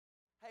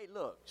Hey,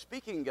 look,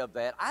 speaking of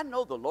that, I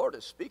know the Lord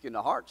is speaking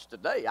to hearts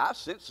today. I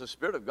sense the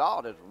Spirit of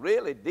God is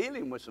really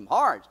dealing with some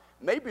hearts.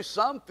 Maybe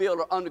some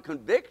feel under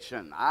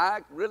conviction. I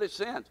really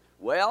sense.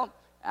 Well,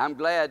 I'm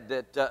glad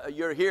that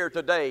you're here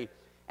today.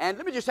 And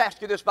let me just ask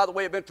you this by the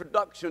way of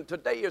introduction.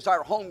 Today is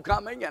our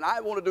homecoming, and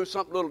I want to do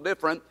something a little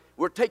different.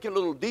 We're taking a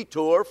little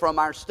detour from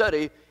our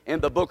study in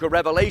the book of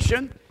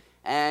Revelation.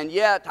 And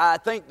yet, I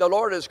think the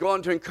Lord is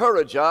going to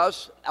encourage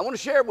us. I want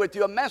to share with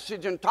you a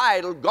message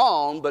entitled,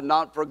 Gone But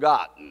Not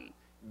Forgotten.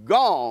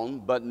 Gone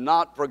but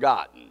not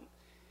forgotten.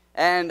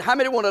 And how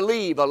many want to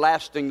leave a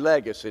lasting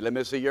legacy? Let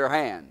me see your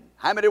hand.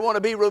 How many want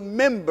to be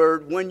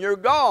remembered when you're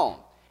gone?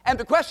 And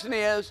the question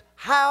is,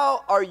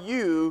 how are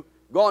you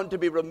going to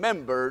be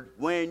remembered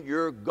when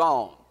you're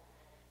gone?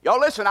 Y'all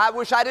listen, I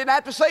wish I didn't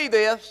have to say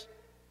this,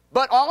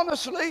 but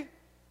honestly,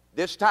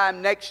 this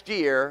time next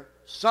year,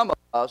 some of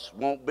us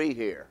won't be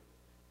here.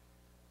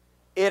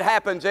 It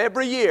happens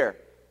every year.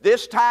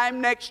 This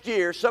time next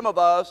year, some of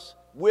us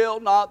will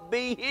not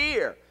be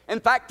here. In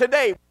fact,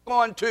 today we're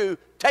going to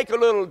take a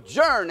little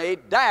journey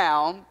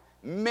down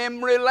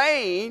memory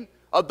lane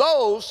of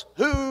those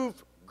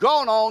who've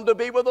gone on to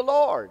be with the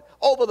Lord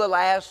over the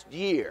last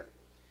year.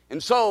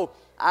 And so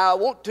I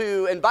want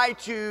to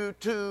invite you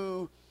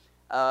to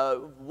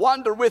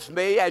wander with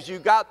me as you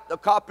got a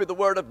copy of the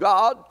Word of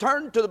God.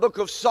 Turn to the book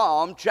of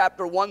Psalm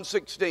chapter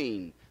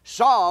 116.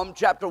 Psalm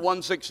chapter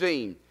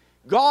 116.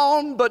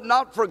 Gone but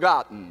not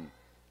forgotten.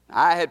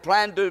 I had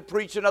planned to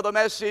preach another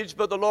message,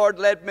 but the Lord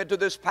led me to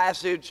this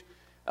passage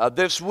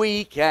this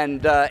week.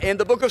 And in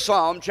the book of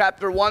Psalm,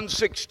 chapter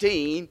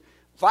 116,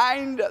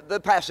 find the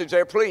passage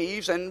there,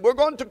 please. And we're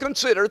going to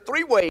consider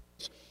three ways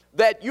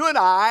that you and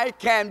I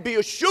can be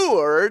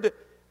assured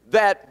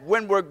that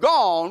when we're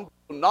gone,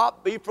 we'll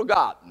not be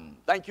forgotten.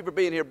 Thank you for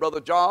being here, Brother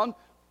John,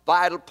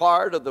 vital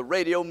part of the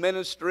radio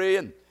ministry,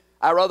 and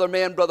our other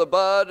men, Brother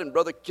Bud and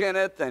Brother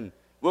Kenneth, and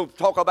we'll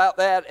talk about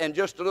that in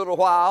just a little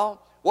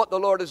while, what the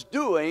Lord is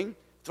doing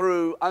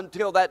through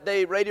Until That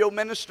Day radio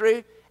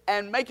ministry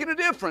and making a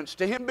difference.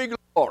 To Him be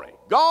glory.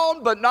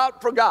 Gone but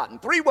not forgotten.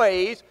 Three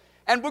ways,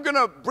 and we're going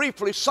to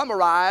briefly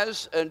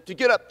summarize and to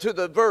get up to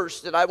the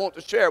verse that I want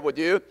to share with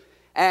you.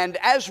 And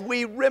as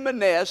we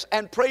reminisce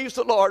and praise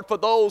the Lord for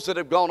those that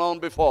have gone on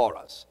before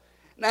us.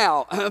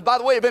 Now, by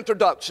the way of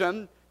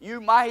introduction, you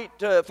might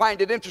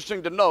find it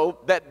interesting to know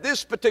that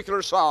this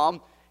particular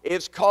psalm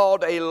is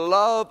called a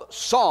love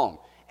song.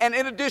 And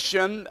in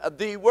addition,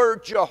 the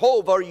word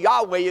Jehovah or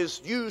Yahweh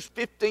is used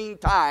 15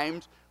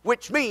 times,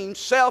 which means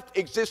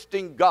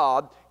self-existing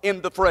God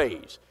in the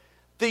phrase.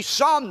 The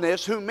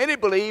psalmist, who many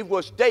believe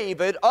was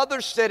David,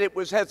 others said it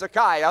was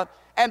Hezekiah,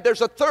 and there's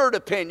a third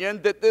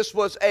opinion that this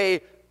was a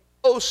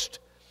post-exilic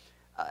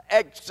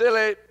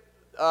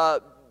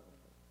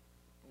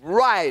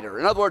writer.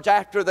 In other words,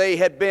 after they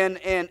had been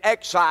in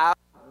exile,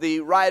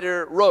 the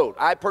writer wrote.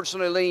 I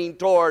personally lean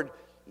toward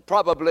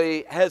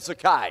probably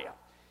Hezekiah.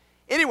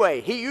 Anyway,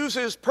 he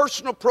uses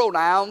personal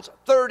pronouns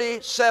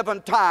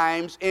 37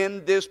 times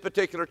in this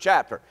particular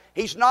chapter.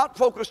 He's not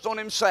focused on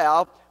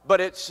himself,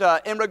 but it's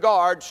in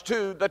regards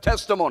to the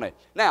testimony.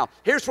 Now,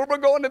 here's where we're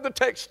going in the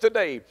text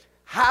today.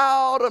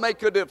 How to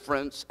make a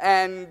difference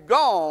and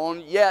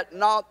gone yet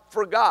not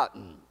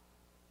forgotten.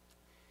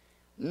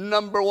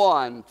 Number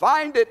one,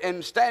 find it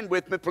and stand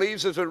with me,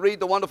 please, as we read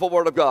the wonderful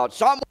Word of God.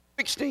 Psalm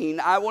 16,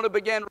 I want to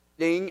begin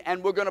reading,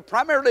 and we're going to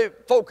primarily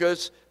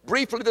focus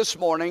briefly this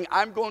morning.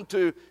 I'm going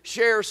to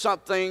share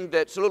something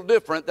that's a little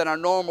different than our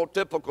normal,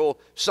 typical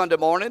Sunday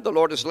morning. The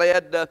Lord has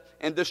led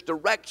in this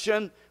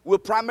direction. We'll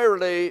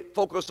primarily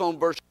focus on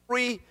verse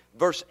 3,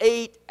 verse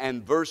 8,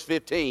 and verse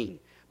 15.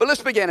 But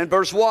let's begin in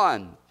verse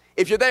 1.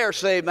 If you're there,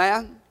 say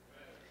amen.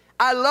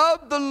 I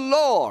love the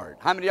Lord.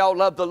 How many of y'all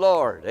love the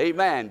Lord?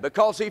 Amen.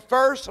 Because He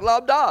first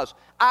loved us.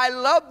 I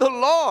love the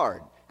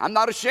Lord. I'm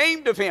not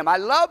ashamed of Him. I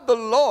love the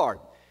Lord,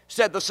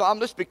 said the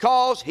psalmist,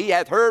 because He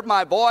hath heard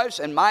my voice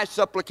and my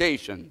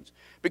supplications,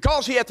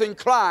 because He hath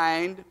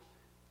inclined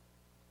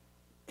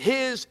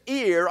His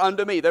ear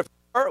unto me.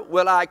 Therefore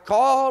will I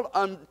call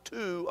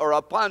unto or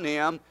upon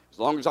Him as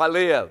long as I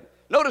live.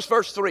 Notice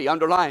verse 3,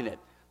 underline it.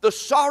 The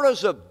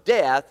sorrows of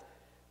death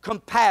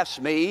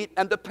compass me,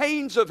 and the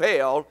pains of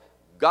hell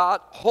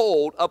got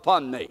hold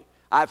upon me.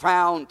 I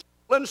found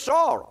trouble and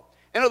sorrow.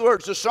 In other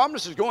words, the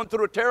psalmist is going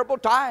through a terrible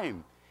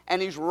time,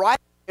 and he's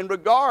writing in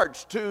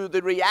regards to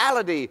the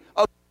reality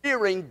of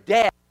fearing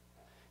death.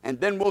 And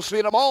then we'll see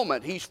in a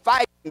moment, he's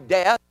fighting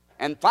death,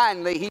 and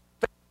finally he's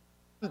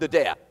facing the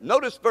death.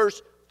 Notice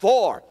verse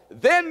 4.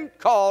 Then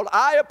called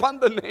I upon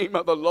the name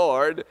of the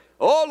Lord.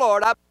 O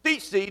Lord, I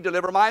beseech thee,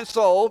 deliver my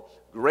soul.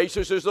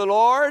 Gracious is the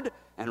Lord,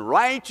 and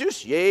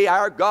righteous, yea,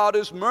 our God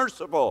is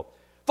merciful.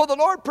 For the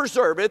Lord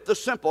preserveth the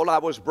simple. I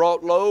was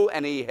brought low,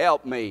 and He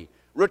helped me.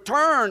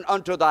 Return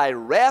unto thy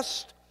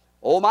rest,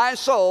 O my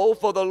soul,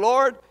 for the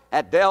Lord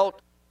hath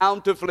dealt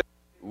bountifully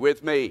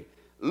with me.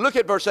 Look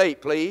at verse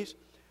 8, please.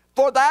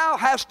 For thou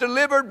hast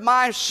delivered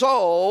my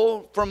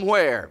soul from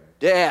where?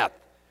 Death.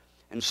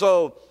 And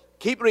so,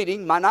 keep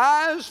reading. Mine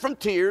eyes from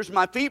tears,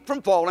 my feet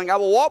from falling. I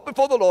will walk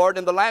before the Lord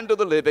in the land of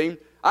the living.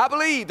 I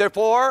believe,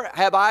 therefore,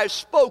 have I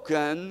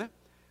spoken.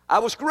 I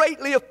was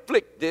greatly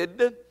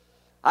afflicted.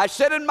 I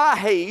said in my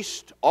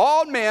haste,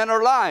 all men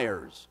are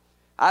liars.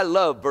 I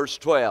love verse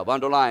 12,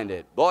 underlined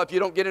it. Boy, if you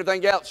don't get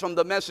anything else from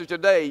the message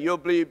today, you'll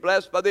be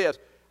blessed by this.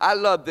 I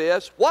love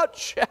this. What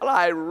shall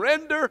I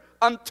render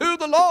unto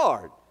the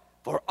Lord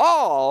for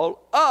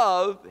all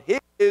of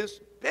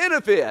his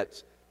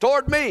benefits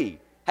toward me?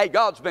 Hey,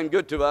 God's been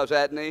good to us,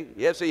 hasn't he?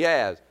 Yes, he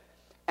has.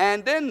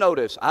 And then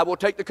notice, I will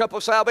take the cup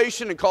of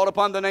salvation and call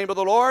upon the name of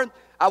the Lord.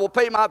 I will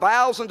pay my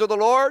vows unto the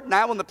Lord,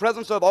 now in the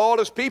presence of all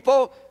his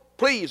people.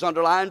 Please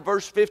underline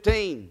verse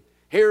 15.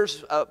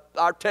 Here's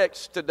our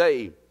text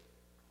today.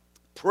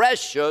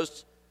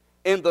 Precious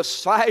in the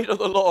sight of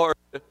the Lord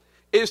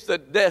is the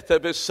death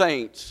of his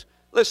saints.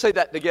 Let's say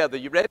that together.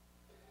 You ready?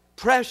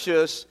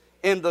 Precious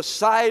in the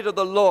sight of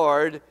the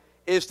Lord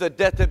is the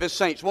death of his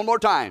saints. One more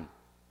time.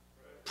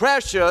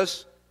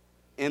 Precious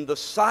in the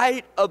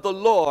sight of the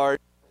Lord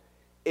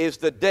is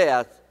the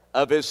death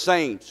of his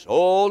saints.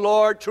 O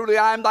Lord, truly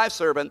I am thy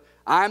servant.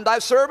 I am thy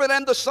servant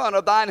and the son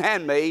of thine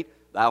handmaid.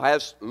 Thou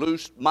hast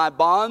loosed my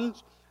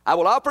bonds. I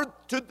will offer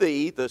to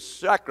thee the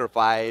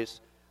sacrifice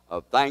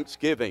of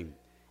thanksgiving,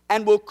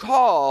 and will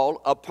call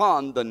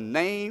upon the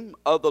name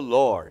of the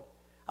Lord.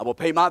 I will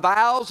pay my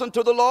vows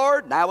unto the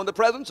Lord, now in the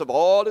presence of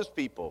all his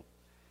people.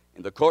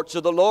 In the courts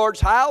of the Lord's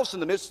house,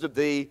 in the midst of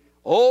thee,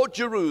 O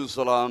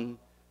Jerusalem,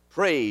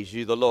 praise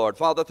ye the Lord.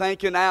 Father,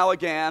 thank you now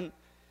again.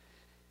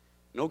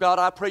 God,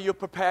 I pray you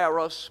prepare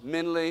us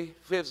mentally,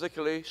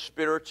 physically,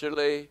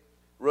 spiritually,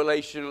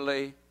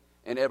 relationally,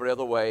 in every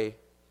other way.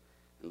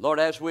 And Lord,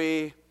 as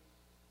we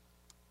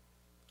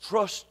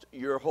trust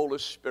your Holy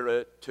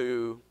Spirit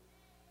to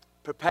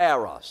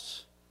prepare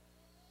us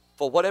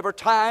for whatever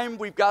time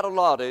we've got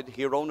allotted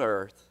here on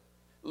earth.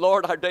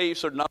 Lord, our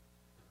days are numbered,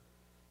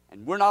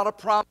 and we're not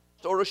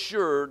promised or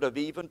assured of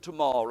even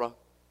tomorrow.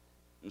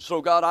 And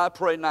so, God, I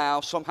pray now,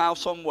 somehow,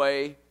 some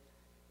way,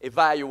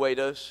 evaluate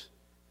us.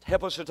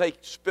 Help us to take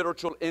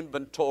spiritual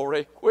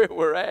inventory where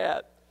we're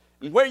at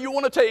and where you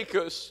want to take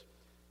us.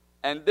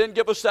 And then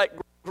give us that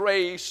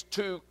grace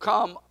to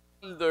come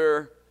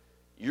under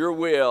your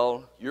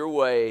will, your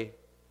way,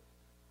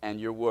 and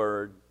your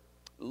word.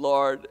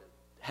 Lord,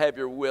 have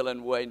your will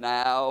and way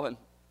now. And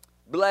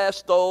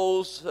bless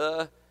those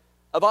of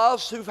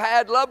us who've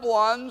had loved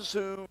ones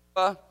who've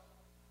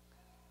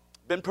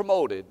been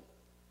promoted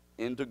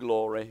into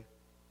glory.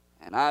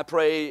 And I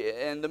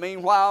pray in the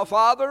meanwhile,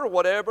 Father,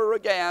 whatever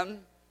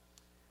again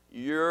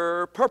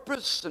your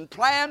purpose and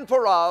plan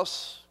for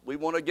us, we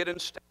want to get in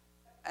step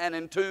and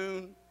in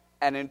tune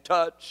and in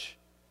touch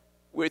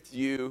with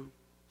you.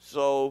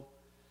 So,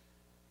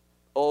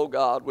 oh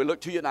God, we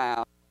look to you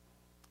now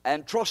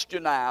and trust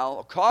you now.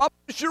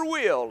 Accomplish your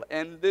will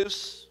in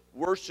this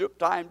worship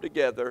time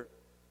together.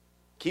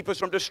 Keep us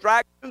from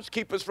distractions.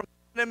 Keep us from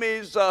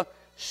enemies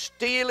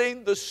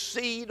stealing the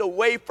seed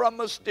away from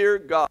us, dear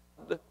God.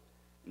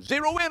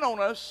 Zero in on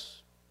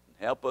us.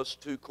 Help us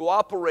to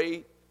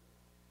cooperate.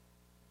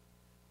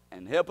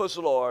 And help us,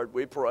 Lord,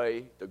 we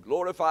pray, to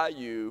glorify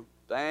you.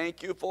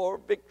 Thank you for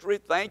victory.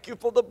 Thank you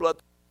for the blood,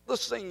 the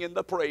singing,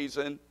 the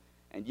praising.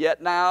 And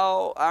yet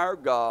now, our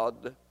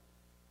God,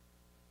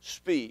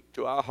 speak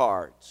to our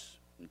hearts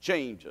and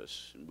change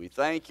us. And we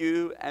thank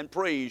you and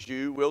praise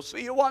you. We'll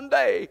see you one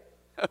day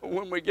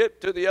when we get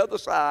to the other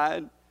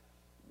side.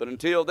 But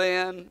until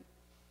then,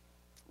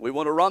 we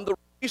want to run the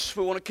race.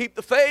 We want to keep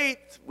the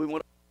faith. We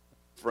want to make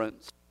a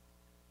difference.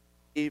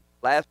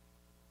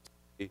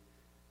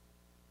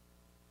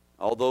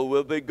 Although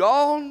we'll be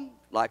gone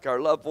like our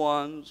loved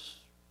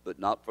ones, but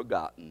not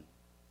forgotten.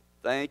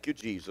 Thank you,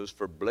 Jesus,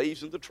 for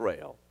blazing the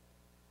trail.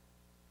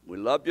 We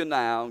love you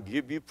now and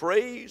give you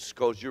praise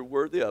because you're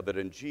worthy of it.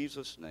 In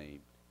Jesus' name,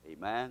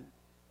 amen,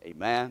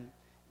 amen,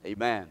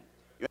 amen.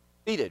 You're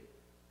seated.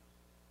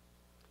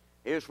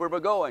 Here's where we're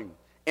going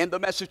in the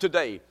message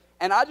today.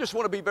 And I just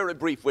want to be very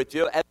brief with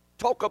you and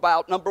talk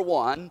about, number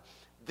one,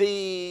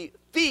 the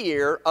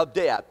fear of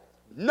death.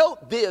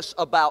 Note this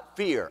about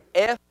fear.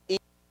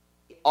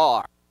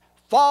 F-E-A-R.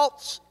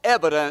 False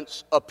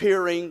evidence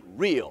appearing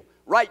real.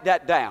 Write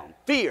that down.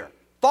 Fear.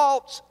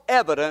 False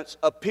evidence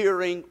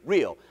appearing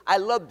real. I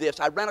love this.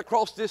 I ran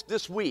across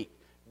this week.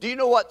 Do you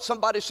know what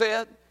somebody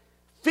said?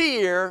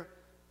 Fear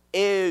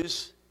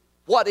is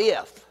what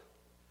if.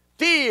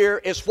 Fear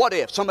is what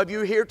if. Some of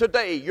you here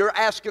today, you're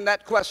asking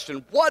that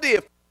question. What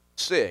if I'm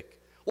sick?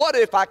 What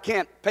if I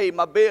can't pay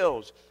my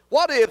bills?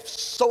 What if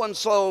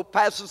so-and-so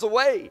passes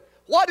away?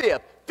 What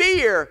if?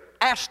 Fear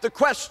asks the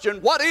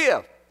question, what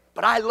if?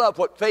 But I love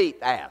what faith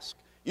asks.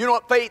 You know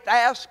what faith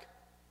asks?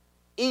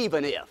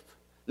 Even if.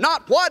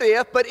 Not what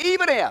if, but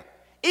even if.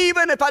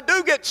 Even if I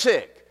do get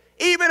sick.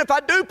 Even if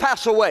I do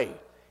pass away.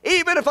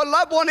 Even if a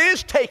loved one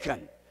is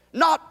taken.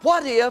 Not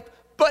what if,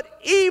 but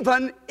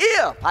even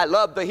if. I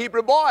love the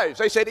Hebrew boys.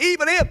 They said,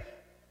 even if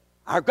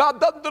our God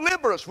doesn't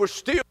deliver us, we're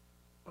still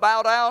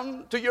bow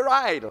down to your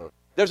idol.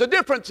 There's a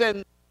difference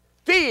in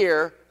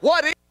fear,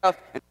 what if,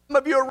 and some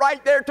of you are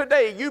right there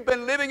today. You've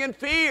been living in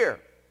fear.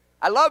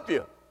 I love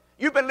you.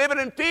 You've been living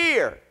in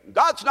fear.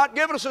 God's not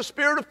given us a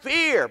spirit of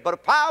fear, but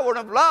of power and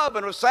of love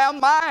and of a sound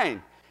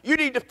mind. You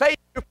need to face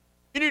your,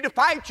 you need to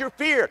fight your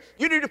fear.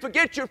 You need to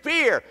forget your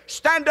fear.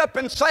 Stand up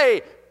and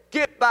say,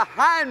 "Get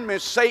behind me,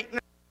 Satan."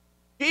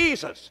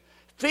 Jesus.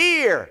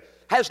 Fear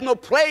has no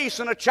place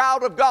in a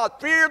child of God.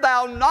 Fear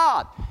thou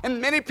not. And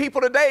many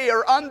people today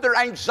are under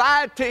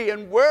anxiety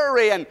and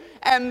worry,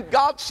 and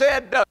God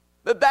said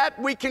that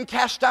we can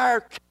cast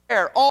our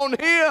care on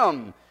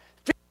Him.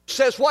 Fear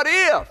says, what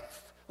if?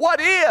 What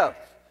if?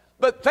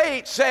 But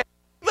faith says,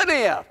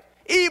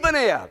 even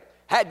if,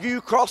 had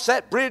you crossed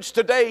that bridge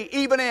today,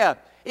 even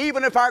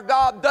if our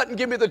God doesn't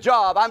give me the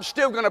job, I'm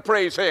still going to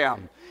praise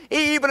Him.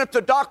 Even if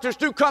the doctors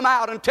do come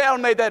out and tell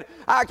me that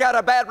I got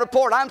a bad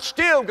report, I'm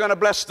still going to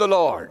bless the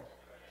Lord.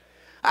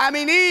 I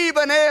mean,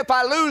 even if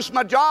I lose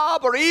my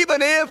job, or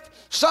even if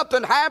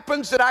something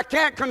happens that I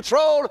can't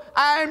control,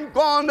 I'm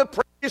going to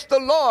praise the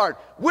Lord.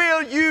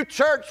 Will you,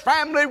 church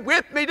family,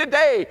 with me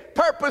today,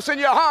 purpose in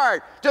your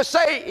heart to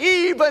say,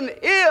 even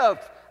if,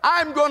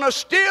 I'm going to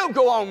still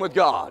go on with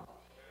God?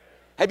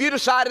 Have you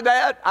decided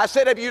that? I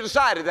said, have you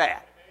decided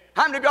that?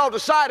 How many of y'all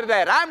decided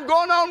that? I'm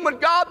going on with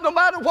God no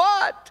matter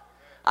what.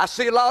 I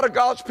see a lot of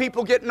God's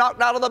people get knocked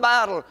out of the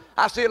battle.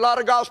 I see a lot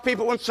of God's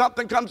people when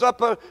something comes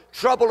up, a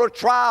trouble or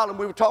trial, and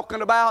we were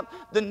talking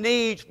about the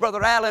needs,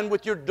 Brother Allen,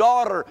 with your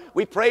daughter.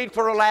 We prayed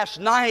for her last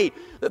night,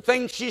 the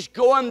things she's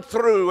going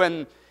through,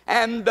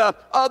 and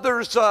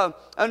others,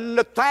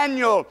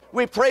 Nathaniel,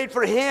 we prayed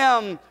for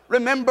him.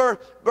 Remember,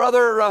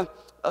 Brother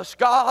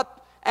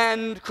Scott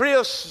and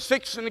Chris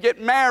fixing to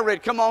get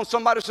married. Come on,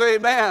 somebody say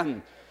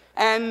amen.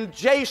 And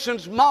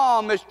Jason's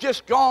mom has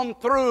just gone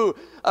through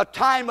a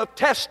time of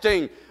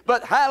testing,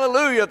 but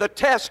hallelujah, the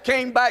test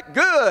came back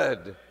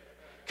good.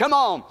 Come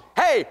on.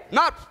 Hey,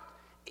 not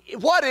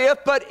what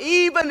if, but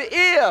even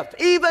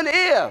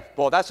if.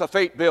 Boy, that's a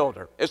faith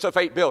builder. It's a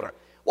faith builder.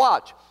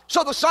 Watch.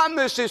 So the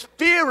psalmist is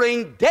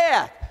fearing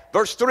death.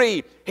 Verse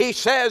 3, he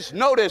says,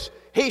 notice,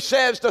 he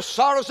says, the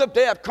sorrows of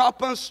death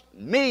compassed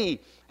me,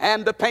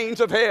 and the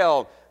pains of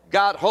hell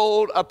got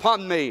hold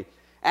upon me.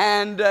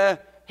 And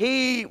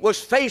he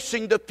was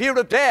facing the fear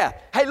of death.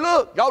 Hey,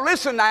 look, y'all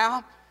listen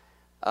now.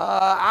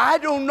 I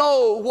don't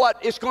know what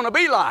it's going to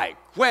be like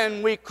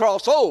when we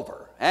cross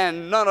over,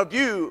 and none of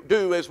you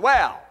do as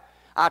well.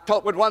 I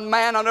talked with one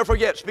man, I'll never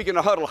forget, speaking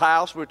of Huddle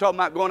House. We were talking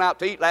about going out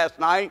to eat last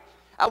night.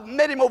 I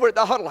met him over at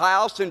the Huddle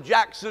House in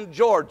Jackson,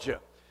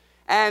 Georgia.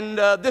 And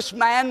this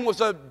man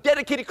was a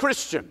dedicated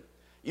Christian.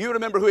 You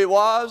remember who he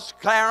was?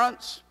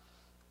 Clarence,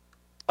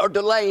 or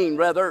Delane,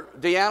 rather,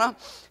 Deanna.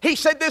 He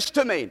said this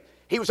to me.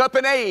 He was up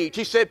in age.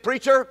 He said,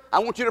 "Preacher, I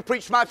want you to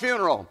preach my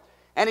funeral."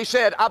 And he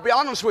said, "I'll be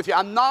honest with you,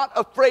 I'm not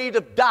afraid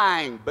of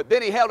dying." But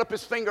then he held up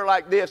his finger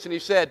like this and he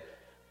said,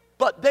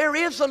 "But there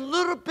is a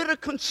little bit of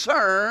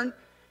concern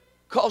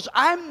because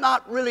I'm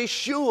not really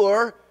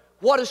sure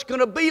what it's going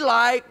to be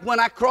like when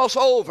I cross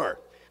over."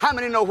 How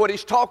many know what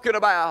he's talking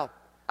about?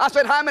 I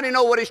said, how many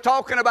know what he's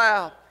talking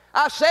about?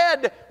 I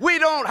said, we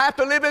don't have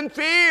to live in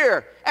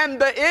fear.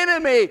 And the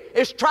enemy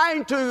is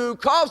trying to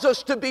cause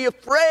us to be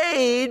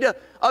afraid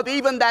of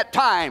even that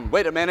time.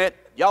 Wait a minute.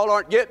 Y'all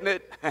aren't getting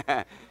it.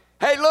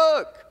 Hey,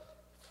 look.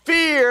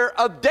 Fear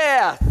of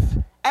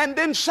death. And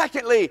then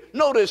secondly,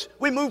 notice,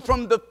 we move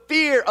from the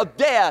fear of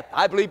death.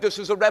 I believe this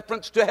is a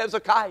reference to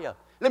Hezekiah.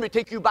 Let me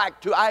take you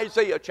back to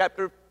Isaiah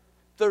chapter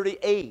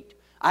 38.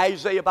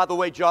 Isaiah, by the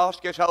way, Josh,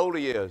 guess how old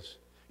he is?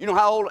 You know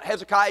how old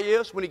Hezekiah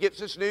is when he gets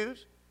this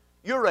news?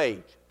 Your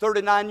age,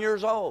 39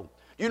 years old.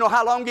 You know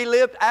how long he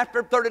lived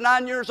after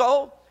 39 years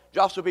old?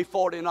 Josh will be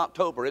 40 in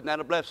October. Isn't that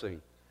a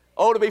blessing?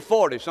 Oh, to be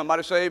 40.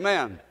 Somebody say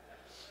amen.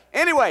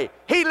 Anyway,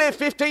 he lived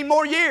 15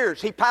 more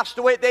years. He passed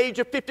away at the age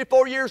of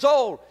 54 years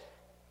old.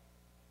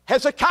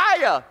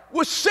 Hezekiah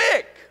was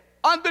sick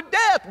unto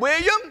death,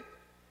 William.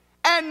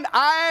 And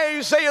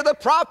Isaiah the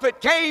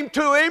prophet came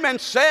to him and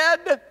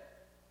said,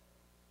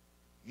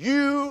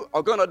 "You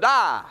are going to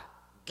die.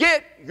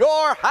 Get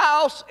your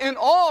house in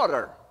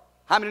order."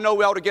 How many know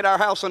we ought to get our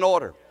house in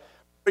order?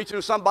 Preaching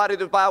to somebody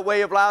that's by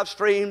way of live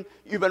stream,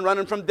 you've been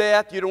running from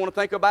death, you don't want to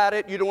think about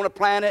it, you don't want to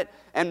plan it,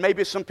 and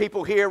maybe some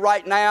people here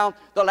right now,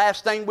 the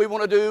last thing we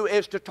want to do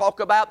is to talk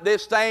about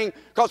this thing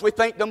because we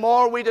think the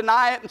more we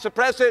deny it and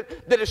suppress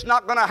it, that it's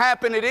not going to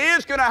happen. It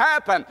is going to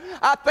happen.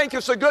 I think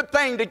it's a good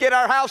thing to get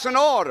our house in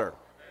order.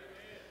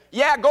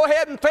 Yeah, go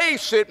ahead and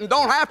face it and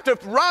don't have to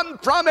run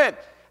from it.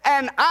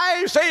 And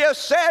Isaiah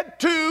said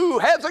to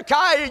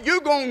Hezekiah,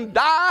 "You're going to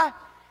die."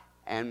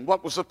 And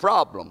what was the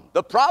problem?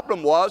 The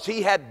problem was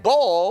he had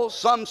boils.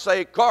 Some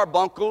say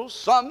carbuncles.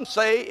 Some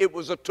say it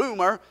was a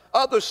tumor.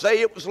 Others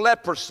say it was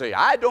leprosy.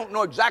 I don't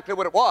know exactly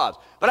what it was.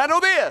 But I know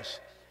this.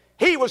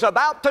 He was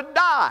about to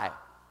die.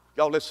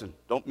 Y'all listen,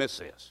 don't miss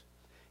this.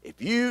 If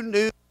you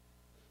knew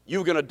you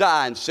were going to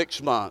die in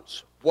 6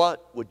 months,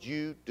 what would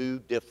you do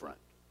different?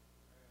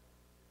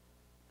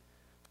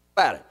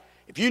 About it.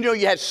 If you knew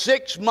you had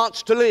 6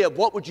 months to live,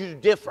 what would you do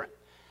different?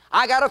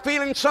 I got a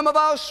feeling some of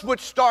us would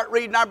start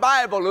reading our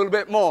Bible a little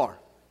bit more.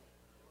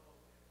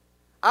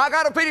 I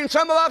got a feeling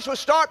some of us would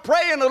start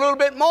praying a little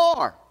bit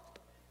more.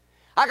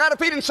 I got a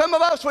feeling some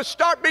of us would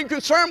start being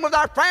concerned with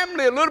our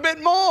family a little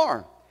bit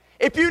more.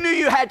 If you knew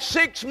you had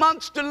 6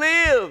 months to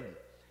live,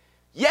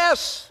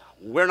 yes,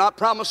 we're not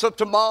promised of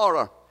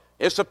tomorrow.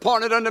 It's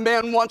appointed unto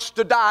men once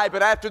to die,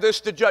 but after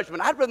this the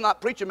judgment. I'd rather not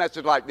preach a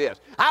message like this.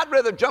 I'd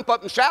rather jump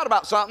up and shout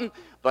about something.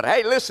 But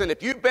hey, listen,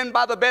 if you've been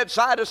by the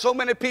bedside of so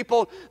many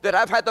people that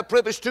I've had the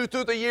privilege to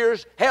through the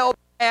years, held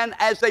hand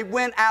as they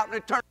went out in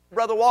eternity,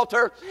 Brother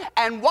Walter,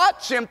 and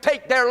watch them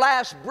take their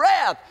last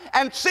breath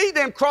and see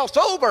them cross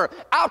over,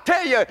 I'll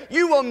tell you,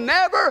 you will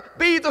never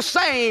be the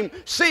same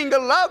seeing a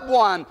loved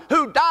one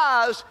who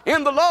dies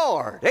in the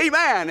Lord.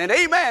 Amen and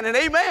amen and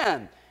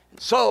amen.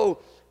 So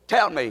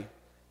tell me,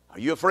 are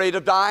you afraid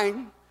of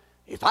dying?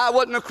 If I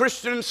wasn't a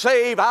Christian and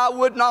saved, I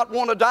would not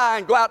want to die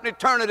and go out in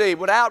eternity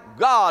without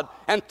God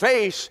and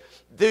face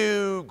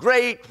the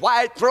great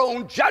white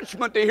throne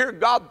judgment to hear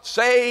God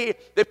say,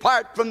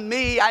 depart from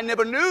me, I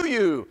never knew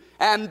you,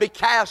 and be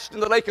cast in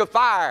the lake of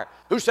fire.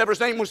 Whosoever's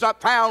name was not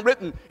found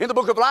written in the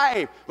book of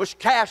life was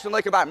cast in the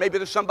lake of fire. Maybe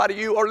there's somebody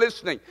you are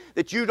listening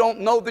that you don't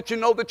know that you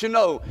know that you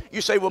know.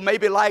 You say, well,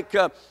 maybe like,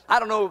 I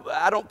don't know,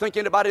 I don't think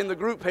anybody in the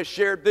group has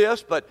shared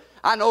this, but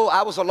I know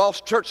I was a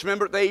lost church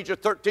member at the age of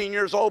 13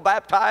 years old,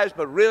 baptized,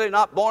 but really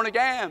not born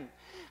again.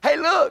 Hey,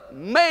 look,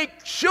 make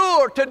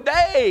sure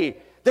today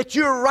that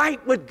you're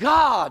right with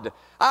God.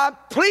 I'm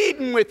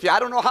pleading with you. I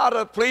don't know how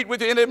to plead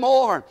with you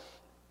anymore.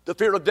 The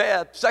fear of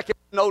death. Second,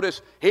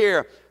 notice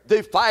here,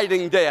 the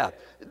fighting death.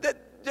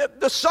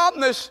 The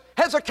psalmist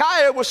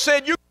Hezekiah was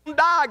said, you're going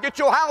to die, get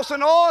your house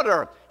in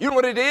order. You know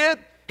what he did?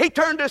 He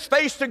turned his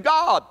face to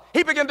God.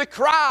 He began to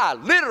cry,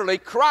 literally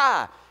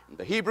cry.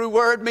 The Hebrew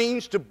word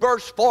means to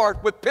burst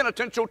forth with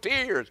penitential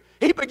tears.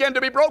 He began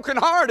to be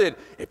brokenhearted.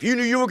 If you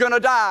knew you were going to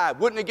die,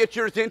 wouldn't it get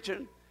your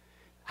attention?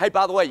 Hey,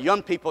 by the way,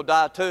 young people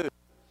die too.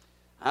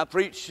 I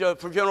preach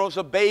for funerals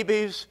of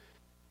babies,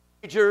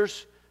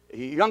 teenagers,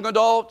 young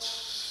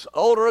adults,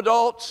 older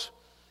adults.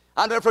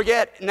 I'll never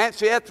forget,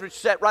 Nancy Etheridge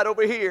sat right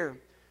over here.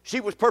 She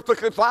was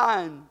perfectly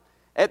fine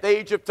at the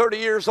age of 30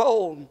 years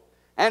old.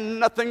 And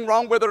nothing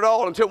wrong with her at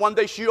all until one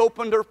day she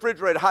opened her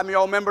refrigerator. How many of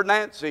y'all remember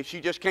Nancy? She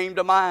just came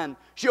to mind.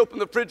 She opened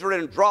the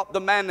refrigerator and dropped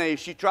the mayonnaise.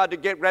 She tried to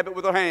grab it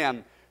with her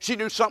hand. She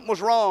knew something was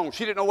wrong.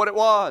 She didn't know what it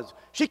was.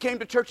 She came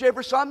to church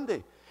every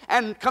Sunday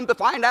and come to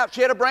find out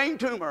she had a brain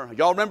tumor.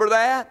 Y'all remember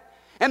that?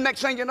 And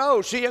next thing you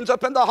know, she ends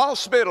up in the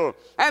hospital.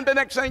 And the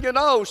next thing you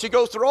know, she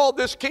goes through all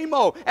this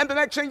chemo. And the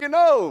next thing you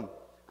know,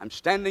 I'm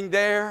standing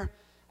there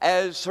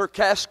as her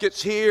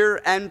casket's here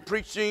and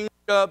preaching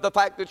the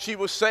fact that she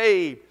was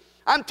saved.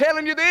 I'm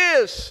telling you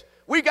this,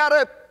 we got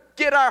to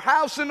get our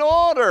house in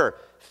order.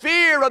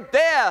 Fear of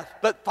death,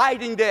 but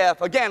fighting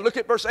death. Again, look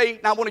at verse 8,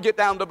 and I want to get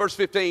down to verse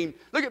 15.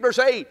 Look at verse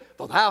 8.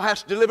 For thou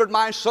hast delivered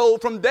my soul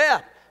from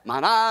death,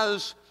 mine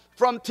eyes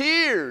from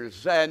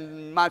tears,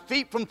 and my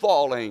feet from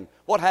falling.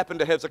 What happened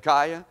to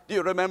Hezekiah? Do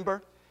you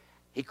remember?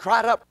 He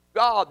cried out to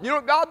God. You know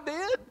what God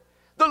did?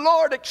 The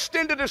Lord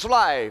extended his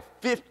life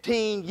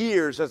 15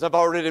 years, as I've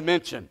already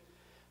mentioned.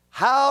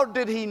 How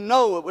did he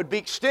know it would be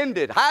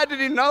extended? How did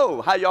he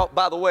know?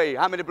 By the way,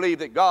 how many believe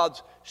that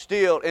God's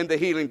still in the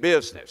healing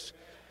business?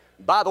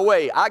 By the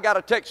way, I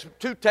got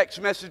two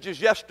text messages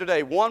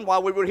yesterday. One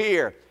while we were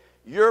here.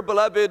 Your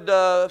beloved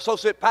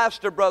associate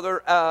pastor,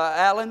 Brother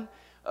Allen,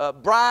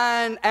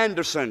 Brian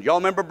Anderson. Y'all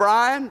remember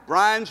Brian?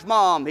 Brian's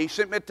mom. He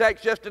sent me a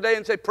text yesterday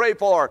and said, pray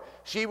for her.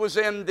 She was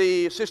in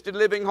the assisted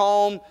living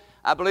home,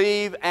 I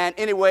believe, and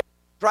anyway,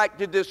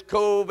 contracted this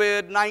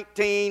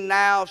COVID-19.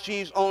 Now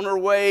she's on her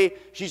way.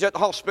 She's at the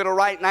hospital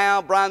right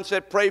now. Brian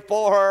said, pray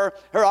for her.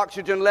 Her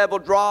oxygen level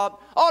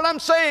dropped. All I'm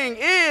saying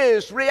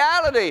is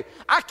reality.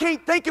 I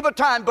can't think of a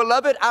time,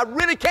 beloved. I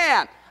really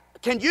can't.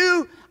 Can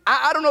you?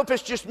 I don't know if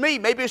it's just me.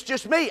 Maybe it's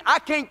just me. I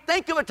can't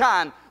think of a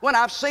time when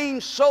I've seen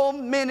so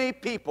many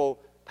people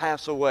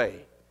pass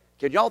away.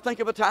 Can y'all think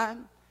of a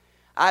time?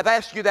 I've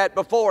asked you that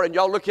before, and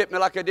y'all look at me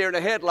like a deer in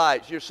the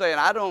headlights. You're saying,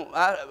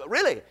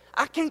 really?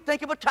 I can't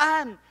think of a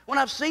time when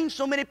I've seen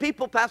so many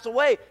people pass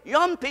away,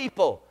 young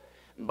people.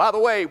 And by the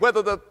way,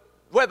 whether the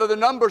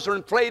numbers are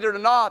inflated or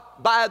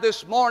not, by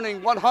this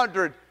morning,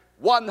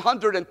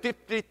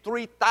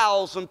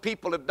 153,000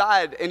 people have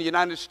died in the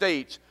United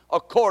States,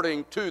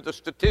 according to the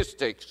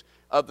statistics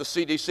of the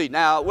CDC.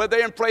 Now, whether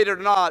they're inflated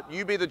or not,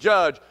 you be the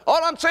judge.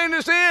 All I'm saying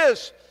is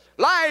this: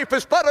 life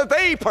is but a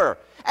vapor.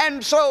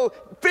 And so,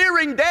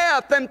 fearing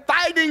death and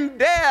fighting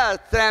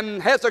death,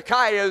 and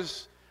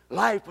Hezekiah's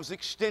life was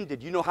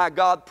extended. You know how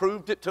God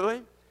proved it to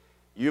him?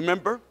 You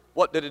remember?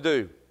 What did he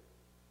do?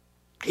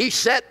 He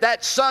set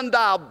that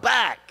sundial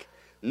back,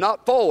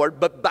 not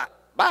forward, but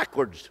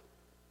backwards,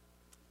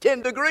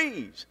 10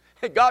 degrees.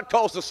 And God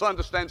caused the sun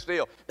to stand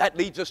still. That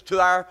leads us to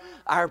our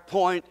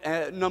point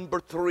number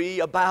 3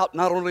 about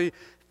not only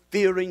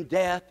fearing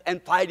death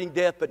and fighting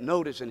death, but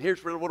notice, and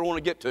here's really what I want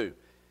to get to: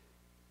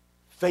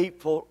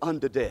 faithful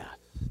unto death.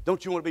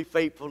 Don't you want to be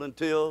faithful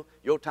until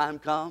your time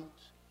comes?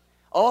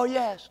 Oh,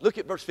 yes. Look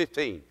at verse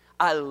 15.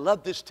 I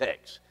love this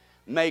text.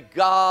 May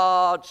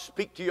God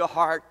speak to your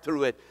heart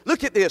through it.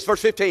 Look at this,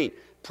 verse 15.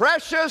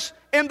 Precious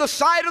in the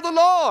sight of the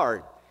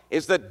Lord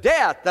is the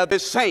death of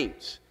his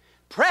saints,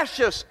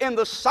 Precious in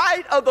the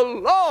sight of the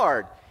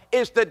Lord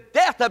is the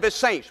death of his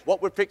saints.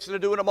 What we're fixing to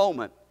do in a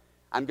moment.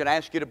 I'm going to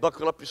ask you to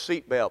buckle up your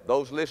seatbelt.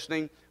 Those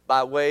listening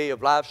by way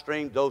of live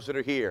stream, those that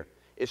are here,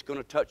 it's going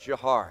to touch your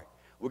heart.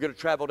 We're going to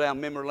travel down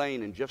memory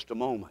lane in just a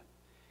moment.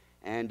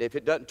 And if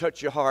it doesn't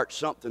touch your heart,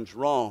 something's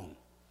wrong.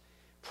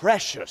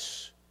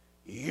 Precious.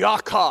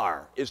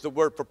 Yakar is the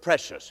word for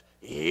precious.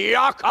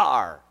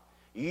 Yakar.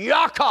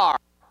 Yakar.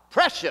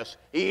 Precious.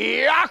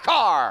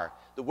 Yakar.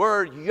 The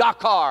word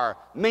yakar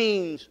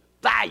means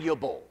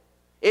valuable.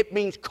 It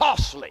means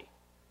costly.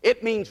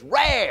 It means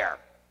rare.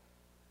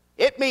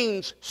 It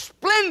means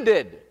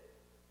splendid.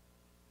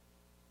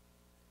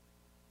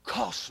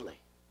 Costly.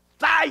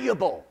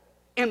 Valuable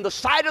in the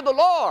sight of the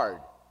Lord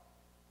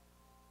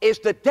is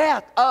the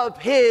death of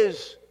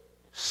his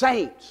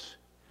saints.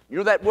 You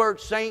know that word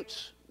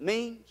saints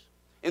means?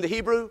 In the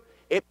Hebrew,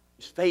 it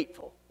means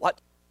faithful. What?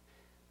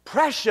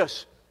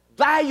 Precious,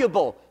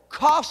 valuable,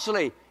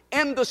 costly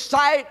in the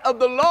sight of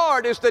the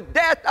Lord is the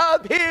death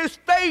of his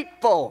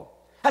faithful.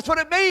 That's what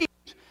it means.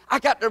 I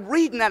got to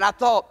reading that. I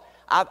thought,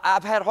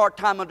 I've had a hard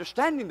time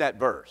understanding that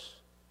verse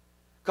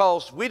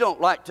because we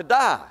don't like to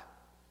die.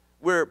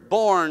 We're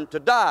born to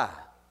die.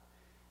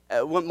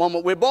 One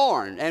moment we're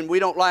born, and we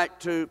don't like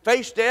to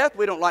face death.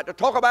 We don't like to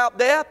talk about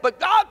death, but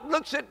God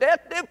looks at death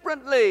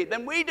differently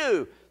than we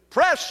do.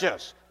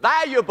 Precious,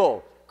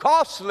 valuable,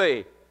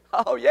 costly.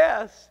 Oh,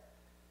 yes.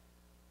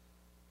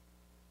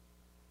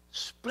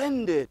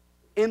 Splendid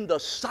in the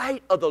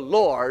sight of the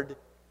Lord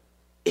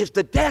is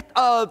the death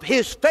of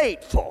his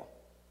faithful.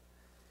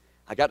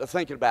 I got to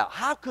thinking about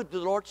how could the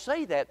Lord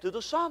say that to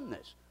the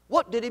psalmist?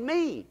 What did he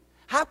mean?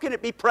 How can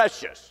it be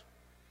precious?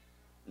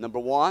 Number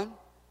one,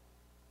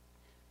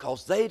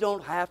 because they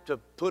don't have to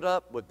put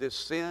up with this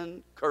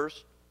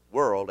sin-cursed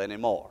world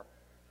anymore.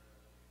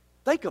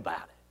 Think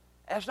about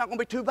it. That's not going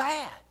to be too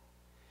bad.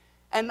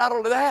 And not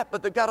only that,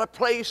 but they've got a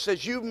place,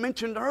 as you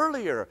mentioned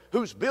earlier,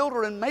 whose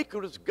builder and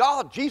maker is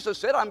God. Jesus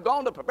said, I'm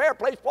going to prepare a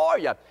place for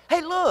you.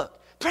 Hey, look,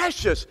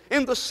 precious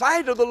in the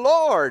sight of the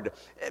Lord,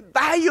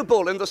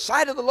 valuable in the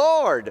sight of the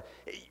Lord.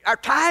 Our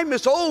time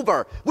is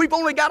over. We've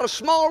only got a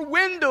small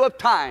window of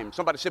time.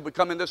 Somebody said we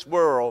come in this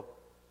world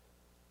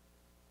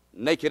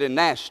naked and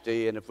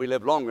nasty, and if we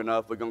live long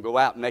enough, we're going to go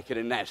out naked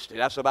and nasty.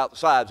 That's about the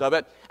size of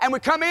it. And we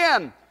come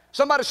in.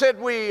 Somebody said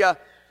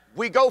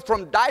we go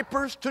from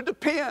diapers to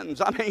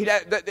depends. I mean,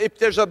 if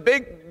there's a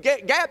big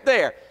gap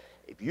there.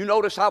 If you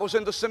notice, I was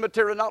in the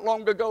cemetery not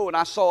long ago, and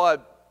I saw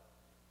a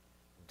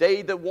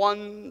day that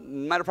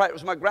one, matter of fact, it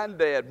was my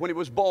granddad when he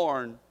was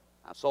born.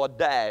 I saw a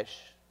dash,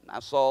 and I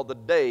saw the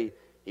day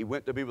he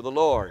went to be with the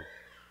Lord.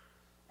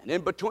 And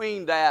in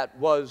between that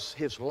was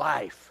his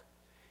life.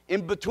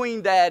 In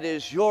between that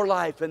is your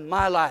life and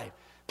my life.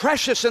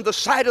 Precious in the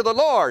sight of the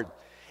Lord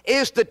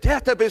is the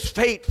death of his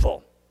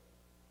faithful.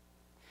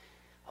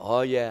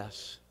 Oh,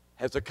 yes.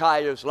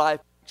 Hezekiah's life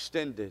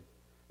extended.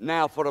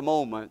 Now, for a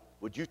moment,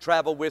 would you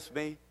travel with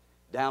me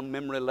down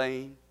memory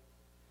lane?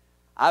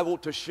 I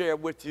want to share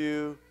with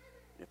you.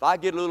 If I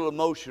get a little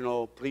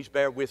emotional, please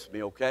bear with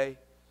me, okay?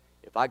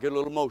 If I get a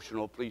little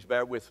emotional, please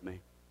bear with me.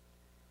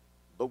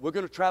 But we're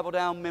going to travel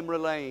down memory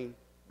lane,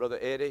 Brother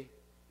Eddie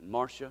and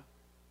Marcia.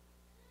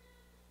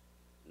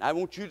 And I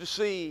want you to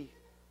see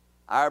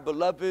our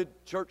beloved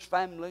church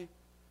family,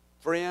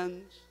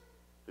 friends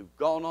who've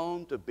gone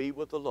on to be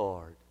with the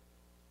Lord.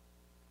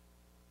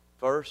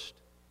 First,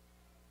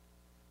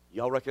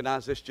 y'all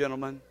recognize this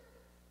gentleman?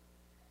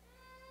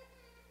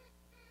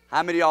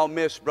 How many of y'all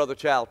miss Brother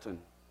Charlton?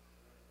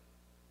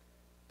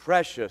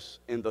 Precious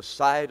in the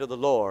sight of the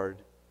Lord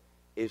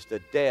is the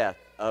death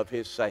of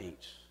his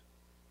saints.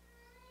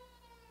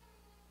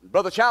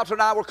 Brother Charlton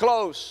and I were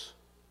close,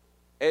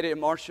 Eddie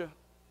and Marcia.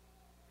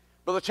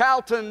 Brother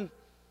Charlton,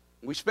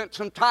 we spent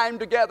some time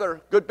together,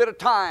 a good bit of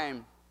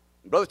time.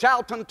 Brother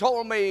Charlton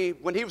told me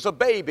when he was a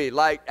baby,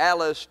 like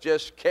Alice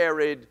just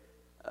carried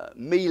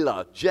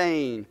Mila,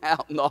 Jane,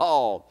 out in the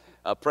hall,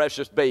 a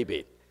precious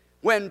baby.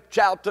 When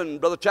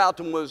Brother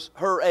Charlton was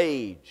her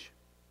age,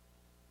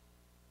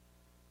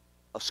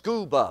 a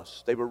school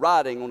bus, they were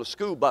riding on a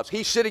school bus.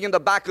 He's sitting in the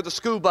back of the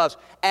school bus,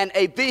 and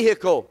a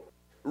vehicle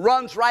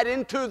runs right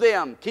into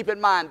them. Keep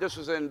in mind, this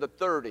was in the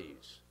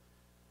 30s.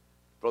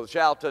 Brother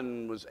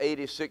Charlton was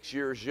 86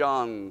 years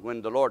young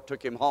when the Lord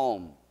took him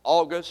home.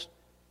 August,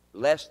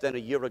 less than a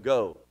year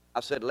ago.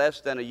 I said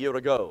less than a year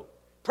ago.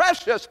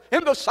 Precious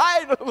in the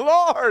sight of the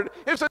Lord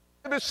is the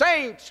death of his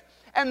saints.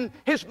 And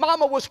his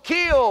mama was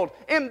killed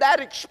in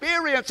that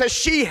experience as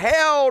she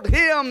held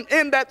him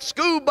in that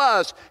school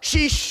bus.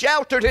 She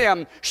sheltered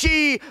him.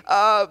 She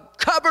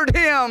covered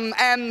him,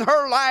 and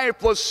her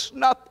life was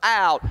snuffed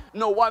out.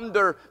 No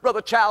wonder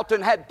Brother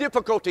Charlton had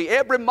difficulty.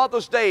 Every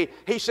Mother's Day,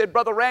 he said,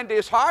 Brother Randy,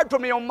 it's hard for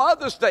me on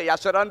Mother's Day. I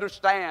said,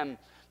 understand.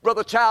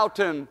 Brother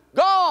Charlton,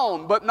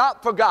 gone but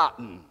not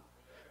forgotten.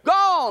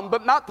 Gone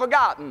but not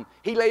forgotten.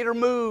 He later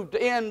moved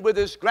in with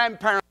his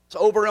grandparents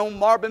over on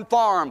Marvin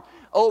Farm,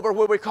 over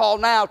where we call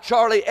now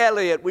Charlie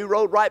Elliott. We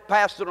rode right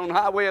past it on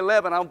Highway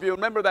 11. I don't know if you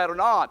remember that or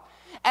not.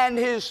 And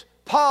his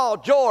Pa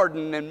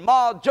Jordan and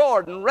Ma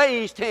Jordan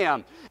raised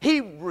him. He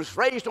was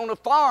raised on a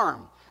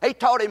farm. They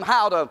taught him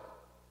how to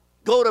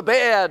go to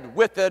bed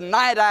with the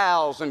night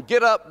owls and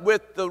get up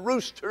with the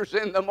roosters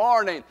in the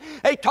morning.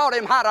 They taught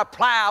him how to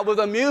plow with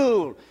a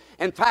mule.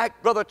 In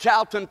fact, Brother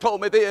Charlton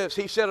told me this.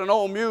 He said an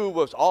old mule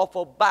was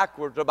awful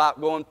backwards about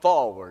going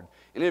forward.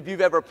 And if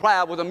you've ever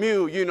plowed with a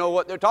mule, you know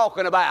what they're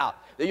talking about.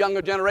 The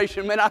younger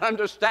generation may not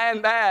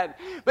understand that.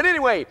 But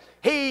anyway,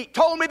 he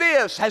told me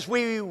this. As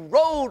we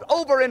rode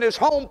over in his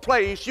home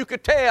place, you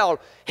could tell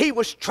he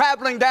was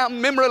traveling down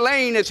memory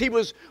lane as he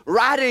was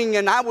riding,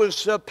 and I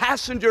was a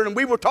passenger, and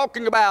we were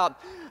talking about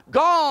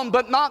gone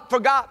but not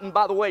forgotten.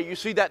 By the way, you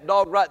see that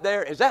dog right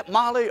there? Is that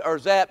Molly, or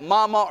is that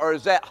Mama, or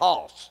is that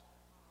Hoss?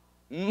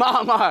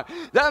 Mama.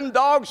 Them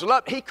dogs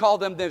love, he called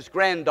them his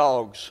grand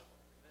dogs.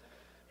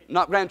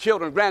 Not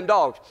grandchildren, grand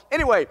dogs.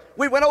 Anyway,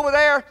 we went over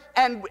there,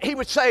 and he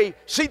would say,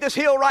 see this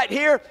hill right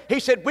here? He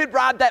said, we'd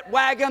ride that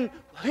wagon,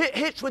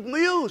 hitched with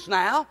mules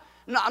now.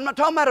 No, I'm not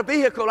talking about a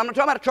vehicle. I'm not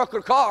talking about a truck or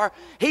a car.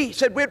 He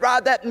said we'd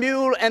ride that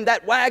mule and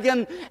that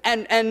wagon,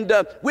 and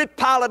we'd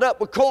pile it up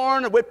with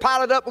corn, and we'd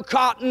pile it up with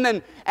cotton,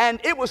 and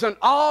it was an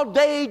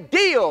all-day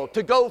deal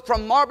to go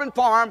from Marvin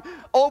Farm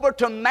over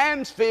to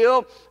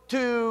Mansfield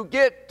to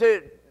get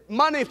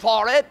money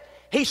for it.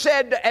 He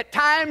said at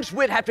times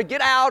we'd have to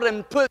get out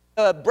and put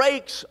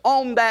brakes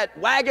on that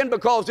wagon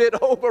because it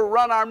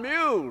overrun our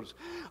mules.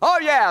 Oh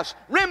yes,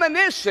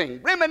 reminiscing.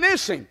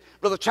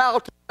 Brother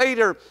Charlton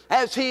later,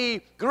 as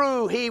he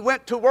grew, he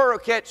went to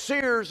work at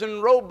Sears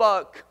and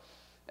Roebuck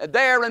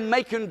there in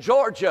Macon,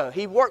 Georgia.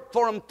 He worked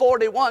for them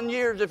 41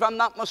 years, if I'm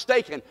not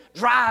mistaken,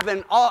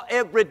 driving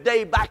every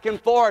day back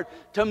and forth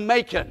to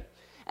Macon.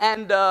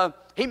 And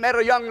he met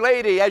a young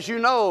lady, as you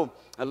know,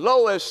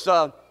 Lois,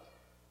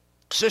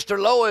 Sister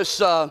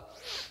Lois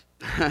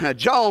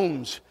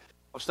Jones.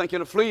 I was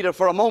thinking of Fleeta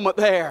for a moment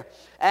there.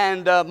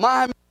 And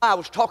I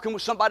was talking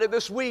with somebody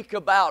this week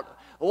about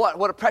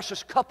what a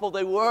precious couple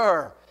they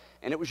were.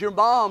 And it was your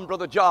mom,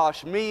 Brother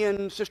Josh. Me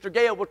and Sister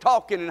Gail were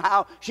talking, and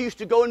how she used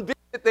to go and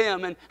visit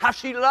them, and how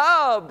she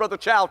loved Brother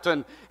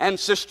Charlton and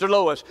Sister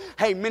Lois.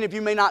 Hey, many of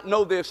you may not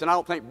know this, and I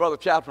don't think Brother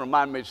Charlton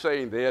reminded me of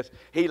saying this.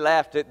 He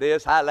laughed at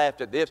this. I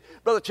laughed at this.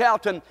 Brother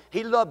Charlton,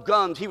 he loved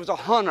guns. He was a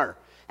hunter.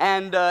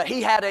 And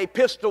he had a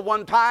pistol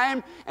one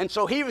time, and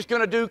so he was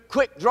going to do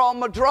quick draw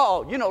my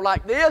draw, you know,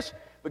 like this.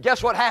 But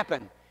guess what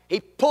happened? He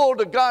pulled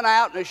the gun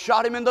out and it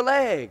shot him in the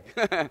leg.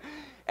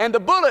 And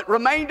the bullet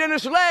remained in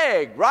his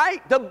leg,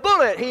 right? The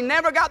bullet, he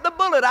never got the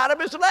bullet out of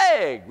his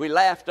leg. We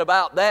laughed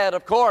about that,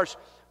 of course.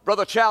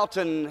 Brother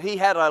Charlton, he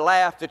had a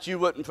laugh that you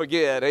wouldn't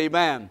forget,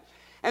 amen.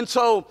 And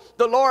so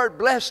the Lord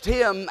blessed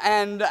him,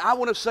 and I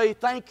want to say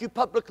thank you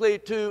publicly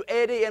to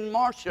Eddie and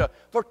Marcia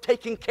for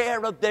taking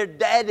care of their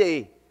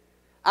daddy.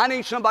 I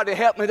need somebody to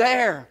help me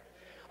there.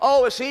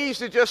 Oh, it's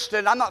easy just,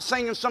 and I'm not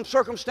saying in some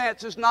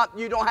circumstances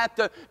you don't have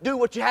to do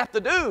what you have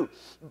to do.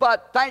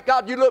 But thank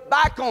God you look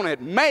back on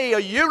it. May, a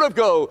year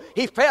ago,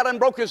 he fell and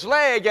broke his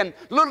leg, and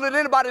little did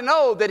anybody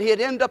know that he'd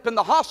end up in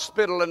the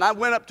hospital. And I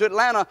went up to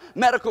Atlanta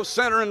Medical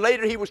Center, and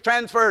later he was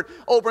transferred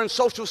over in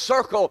Social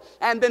Circle.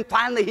 And then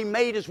finally he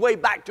made his way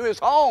back to his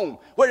home,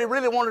 where he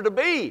really wanted to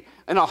be,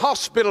 in a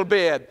hospital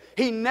bed.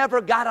 He never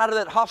got out of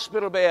that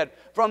hospital bed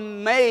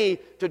from May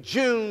to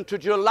June to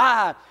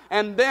July.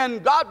 And then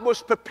God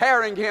was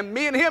preparing him.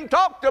 Me and him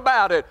talked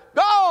about it.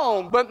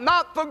 Gone, but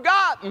not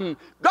forgotten.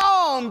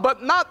 Gone,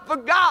 but not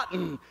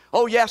forgotten.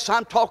 Oh, yes,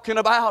 I'm talking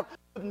about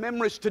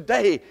memories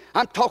today.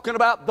 I'm talking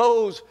about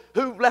those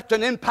who left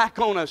an impact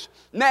on us.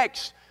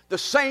 Next, the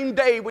same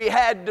day we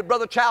had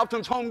Brother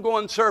Charlton's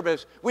homegoing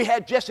service, we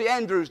had Jesse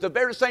Andrews the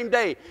very same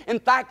day. In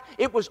fact,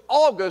 it was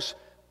August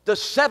the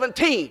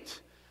 17th,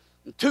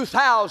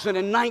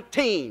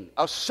 2019,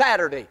 a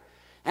Saturday.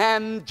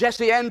 And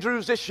Jesse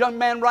Andrews, this young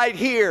man right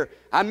here,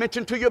 I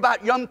mentioned to you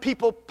about young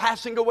people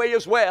passing away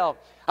as well.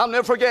 I'll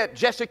never forget,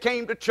 Jesse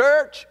came to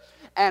church,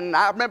 and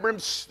I remember him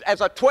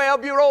as a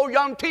 12-year-old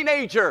young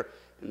teenager,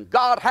 and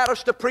God had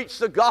us to preach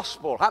the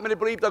gospel. How many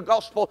believe the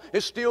gospel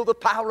is still the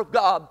power of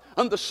God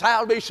unto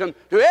salvation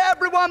to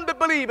everyone that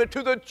believeth,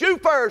 to the Jew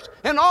first,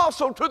 and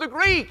also to the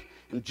Greek?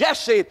 And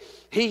Jesse,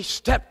 he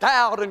stepped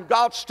out, and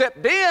God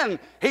stepped in.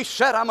 He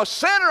said, I'm a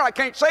sinner. I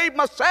can't save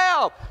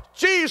myself.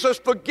 Jesus,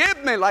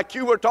 forgive me, like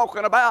you were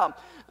talking about.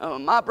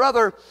 My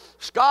brother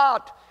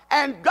Scott,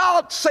 and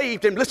God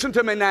saved him. Listen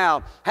to me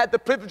now. Had the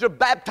privilege of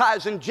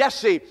baptizing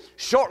Jesse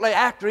shortly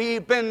after he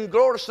had been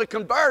gloriously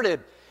converted.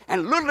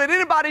 And little did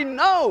anybody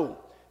know.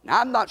 Now,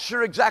 I'm not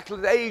sure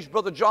exactly the age,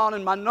 Brother John,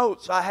 in my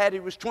notes I had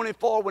he was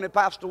 24 when he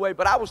passed away,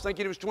 but I was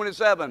thinking he was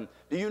 27.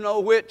 Do you know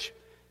which?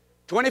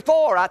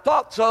 24, I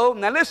thought so.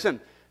 Now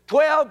listen,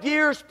 12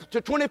 years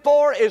to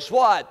 24 is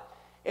what?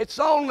 It's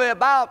only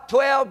about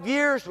 12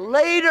 years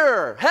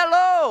later.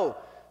 Hello!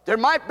 There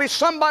might be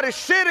somebody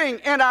sitting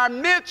in our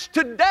midst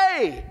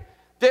today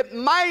that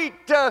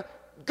might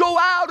go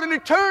out in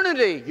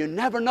eternity. You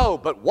never know,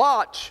 but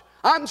watch.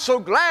 I'm so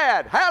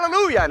glad.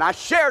 Hallelujah. And I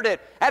shared it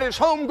at his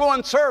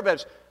homegoing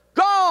service.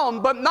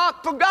 Gone, but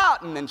not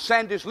forgotten. And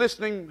Sandy's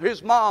listening,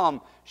 his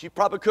mom, She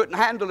probably couldn't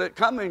handle it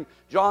coming.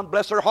 John,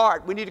 bless her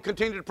heart. We need to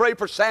continue to pray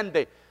for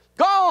Sandy.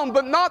 Gone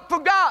but not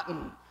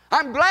forgotten.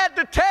 I'm glad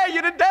to tell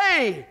you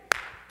today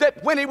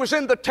that when he was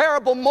in the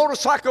terrible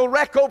motorcycle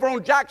wreck over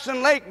on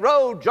Jackson Lake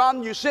Road,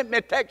 John, you sent me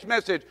a text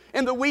message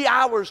in the wee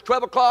hours,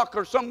 12 o'clock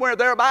or somewhere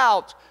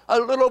thereabouts, a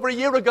little over a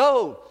year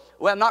ago.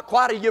 Well, not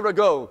quite a year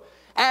ago.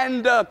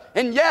 And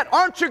yet,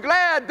 aren't you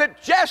glad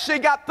that Jesse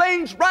got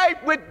things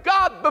right with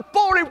God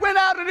before he went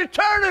out in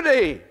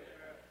eternity?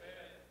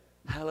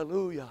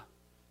 Hallelujah.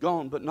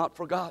 Gone but not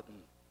forgotten.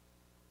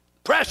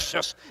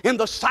 Precious in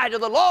the sight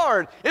of the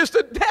Lord is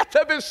the death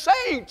of his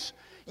saints.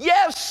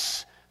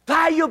 Yes,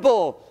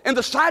 valuable in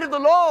the sight of the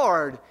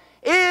Lord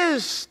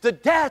is the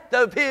death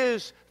of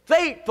his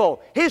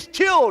faithful, his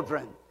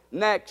children.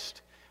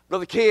 Next,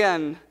 Brother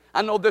Ken,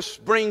 I know this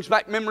brings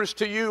back memories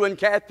to you and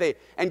Kathy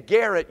and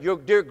Garrett, your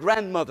dear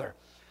grandmother.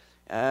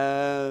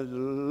 A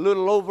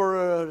little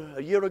over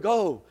a year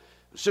ago,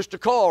 Sister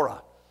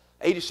Cora,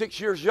 86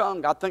 years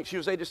young. I think she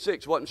was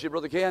 86, wasn't she,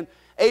 Brother Ken?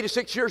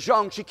 86 years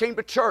young. She came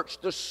to church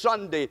this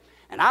Sunday.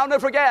 And I'll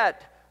never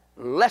forget,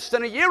 less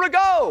than a year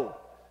ago,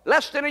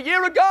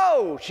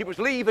 she was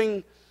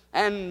leaving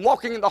and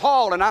walking in the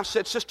hall. And I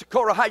said, Sister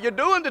Cora, how you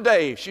doing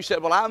today? She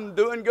said, well, I'm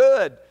doing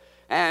good.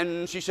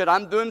 And she said,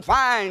 I'm doing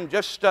fine,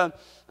 just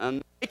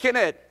making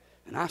it.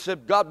 And I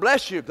said, God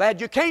bless you. Glad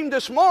you came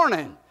this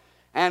morning.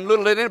 And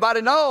little did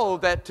anybody know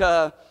that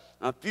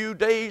a few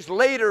days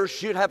later,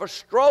 she'd have a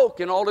stroke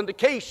and all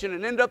indication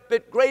and end up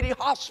at Grady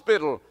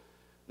Hospital.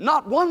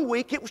 Not 1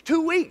 week, it was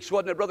 2 weeks,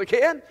 wasn't it, Brother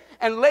Ken?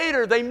 And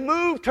later, they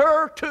moved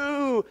her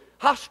to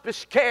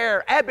hospice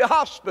care, Abbey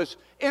Hospice,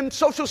 in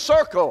Social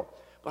Circle.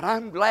 But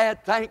I'm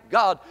glad, thank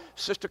God,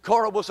 Sister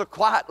Cora was a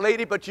quiet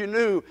lady, but you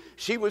knew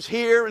she was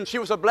here and she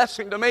was a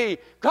blessing to me.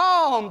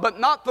 Gone, but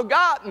not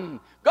forgotten.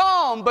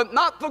 Gone, but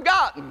not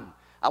forgotten.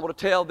 I want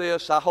to tell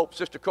this. I hope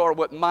Sister Cora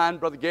wouldn't mind,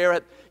 Brother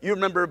Garrett. You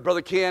remember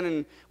Brother Ken,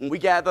 and when we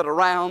gathered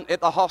around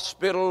at the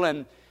hospital,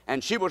 and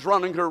she was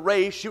running her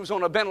race. She was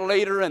on a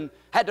ventilator and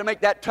had to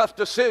make that tough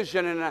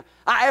decision. And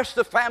I asked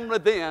the family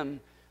then,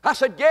 I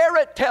said,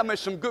 Garrett, tell me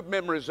some good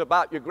memories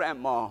about your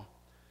grandma.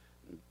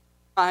 He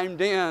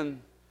chimed in,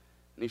 and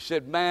he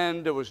said,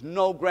 man, there was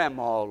no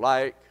grandma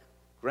like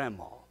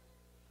Grandma.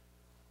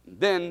 And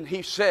then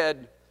he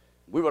said,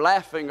 we were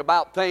laughing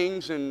about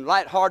things and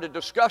lighthearted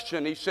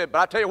discussion. He said, but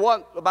I tell you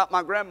what about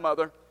my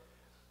grandmother.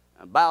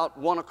 About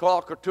 1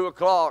 o'clock or 2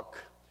 o'clock,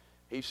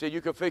 he said, you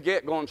could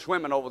forget going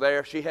swimming over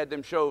there. She had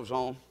them shows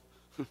on.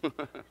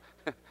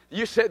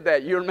 You said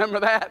that. You remember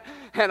that?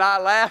 And I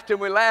laughed and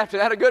we laughed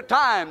and had a good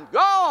time.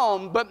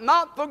 Gone, but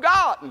not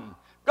forgotten.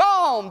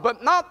 Gone,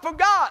 but not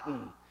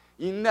forgotten.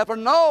 You never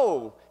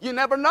know. You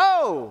never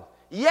know.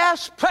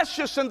 Yes,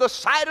 precious in the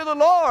sight of the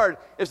Lord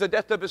is the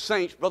death of his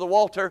saints. Brother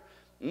Walter,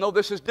 no,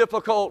 this is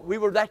difficult. We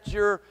were at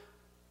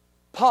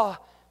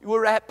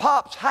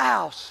Pop's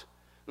house.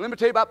 Let me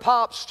tell you about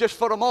Pops just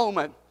for a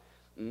moment.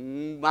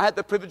 I had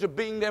the privilege of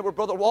being there with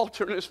Brother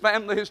Walter and his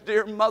family, his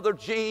dear mother,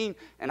 Jean.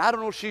 And I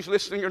don't know if she's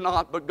listening or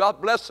not, but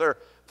God bless her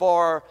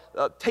for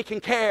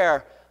taking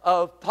care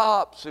of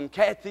Pops and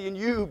Kathy and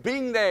you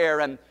being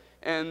there.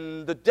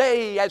 And the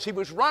day as he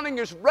was running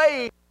his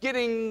race,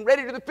 getting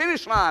ready to the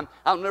finish line,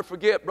 I'll never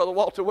forget, Brother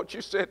Walter, what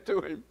you said to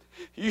him.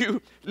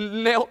 You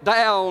knelt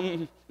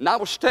down, and I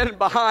was standing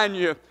behind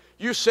you.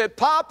 You said,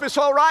 Pop, it's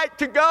all right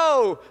to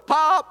go.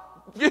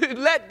 Pop, you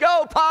let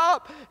go,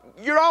 Pop.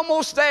 You're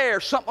almost there,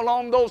 something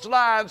along those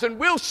lines, and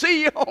we'll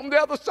see you on the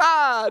other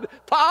side.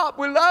 Pop,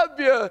 we love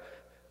you.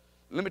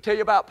 Let me tell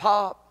you about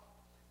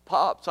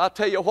Pops, I'll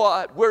tell you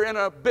what, we're in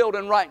a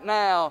building right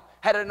now.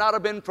 Had it not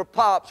have been for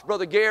Pops,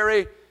 Brother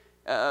Gary,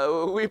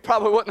 we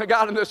probably wouldn't have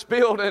got in this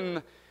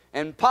building.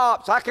 And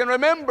Pops, I can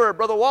remember,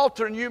 Brother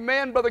Walter and you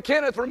men, Brother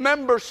Kenneth,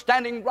 remember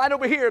standing right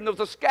over here, and there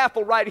was a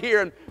scaffold right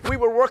here, and we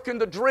were working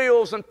the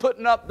drills and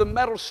putting up the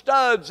metal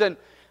studs, and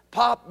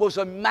Pop was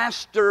a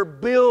master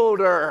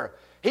builder.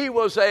 He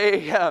was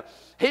a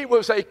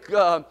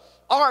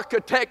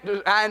architect,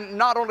 and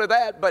not only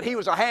that, but he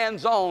was a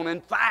hands-on.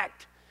 In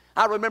fact,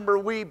 I remember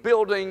we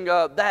building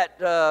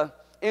that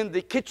in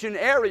the kitchen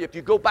area. If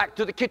you go back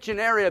to the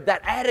kitchen area,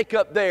 that attic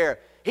up there,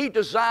 he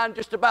designed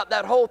just about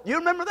that whole, you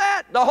remember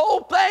that? The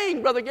whole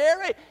thing, Brother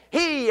Gary.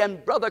 He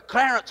and Brother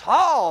Clarence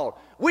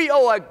Hall, we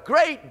owe a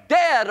great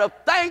debt of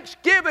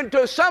thanksgiving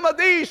to some of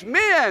these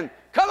men.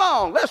 Come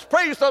on, let's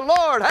praise the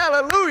Lord.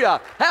 Hallelujah,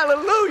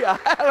 hallelujah,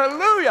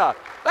 hallelujah.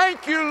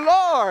 Thank you,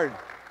 Lord.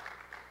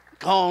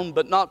 Gone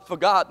but not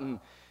forgotten.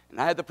 And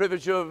I had the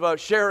privilege of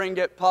sharing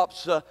at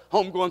Pop's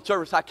homegoing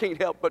service. I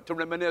can't help but to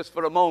reminisce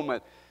for a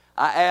moment.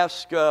 I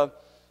asked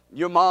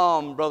your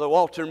mom, Brother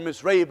Walter,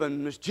 Miss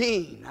Rabin, Miss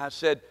Jean, I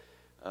said,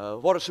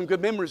 what are some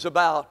good memories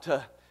about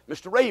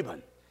Mr.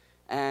 Rabin?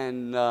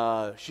 And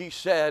she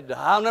said,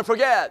 I'll never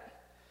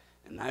forget.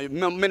 And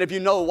many of you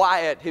know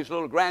Wyatt, his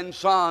little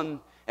grandson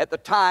at the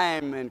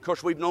time. And, of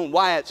course, we've known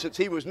Wyatt since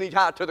he was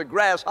knee-high to the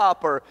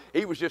grasshopper.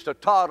 He was just a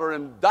toddler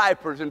in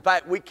diapers. In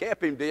fact, we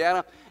kept him,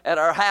 Deanna, at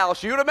our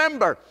house. You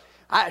remember.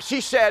 She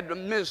said,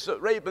 Miss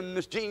Rabin,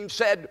 Miss Jean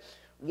said,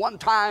 one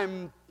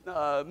time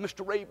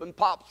Mr. Raven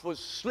Pops was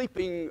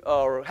sleeping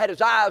or had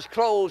his eyes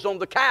closed on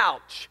the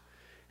couch.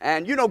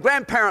 And you know,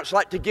 grandparents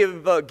like to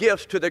give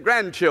gifts to their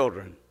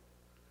grandchildren.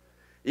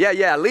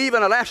 Yeah,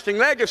 leaving a lasting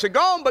legacy,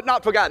 gone but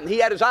not forgotten. He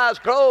had his eyes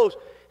closed,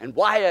 and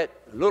Wyatt,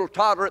 a little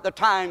toddler at the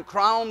time,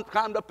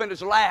 climbed up in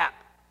his lap.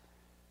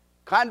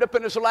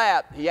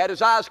 He had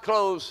his eyes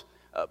closed,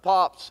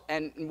 Pops,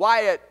 and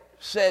Wyatt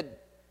said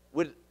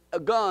with a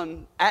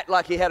gun, act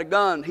like he had a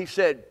gun, he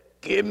said,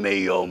 "Give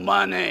me your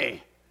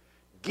money.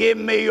 Give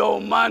me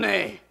your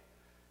money.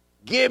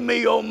 Give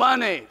me your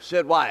money,"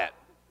 said Wyatt.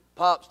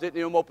 Pops didn't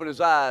even open his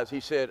eyes.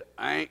 He said,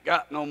 "I ain't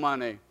got no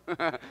money.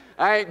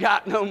 I ain't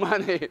got no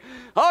money."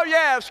 Oh,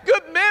 yes,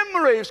 good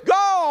memories,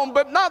 gone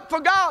but not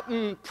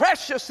forgotten.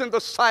 Precious in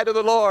the sight of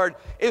the Lord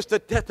is the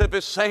death of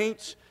his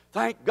saints.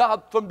 Thank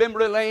God for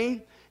memory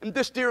lane. And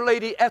this dear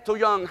lady, Ethel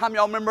Young, how many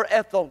of y'all remember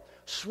Ethel?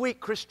 Sweet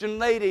Christian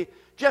lady,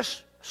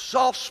 just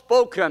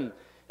soft-spoken.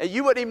 And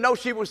you wouldn't even know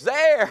she was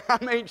there.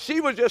 I mean,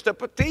 she was just a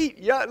petite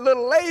young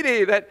little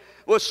lady that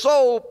was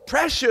so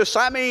precious.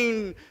 I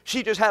mean,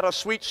 she just had a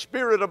sweet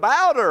spirit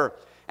about her.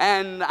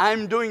 And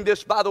I'm doing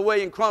this, by the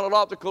way, in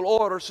chronological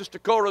order. Sister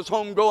Cora's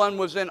homegoing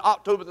was in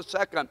October the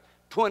 2nd,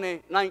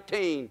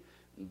 2019.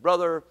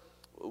 Brother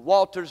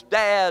Walter's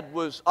dad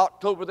was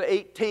October the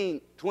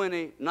 18th,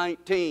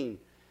 2019.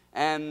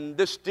 And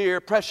this dear,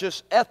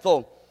 precious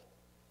Ethel,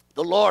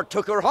 the Lord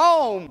took her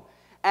home.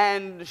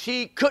 And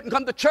she couldn't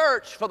come to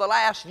church for the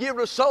last year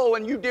or so.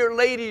 And you dear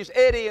ladies,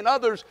 Eddie and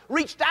others,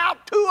 reached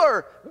out to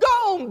her.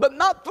 Gone but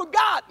not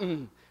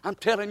forgotten. I'm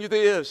telling you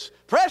this.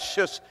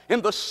 Precious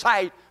in the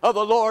sight of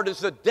the Lord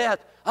is the death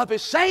of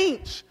his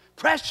saints.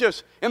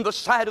 Precious in the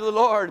sight of the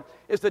Lord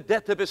is the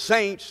death of his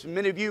saints.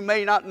 Many of you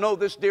may not know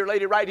this dear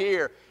lady right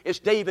here. It's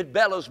David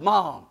Bella's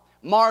mom,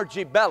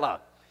 Margie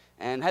Bella.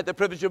 And had the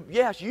privilege of,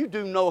 yes, you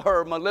do know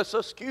her, Melissa.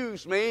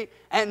 Excuse me.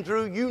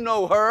 Andrew, you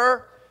know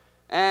her.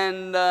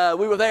 And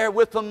we were there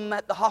with them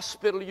at the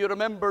hospital, you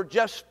remember,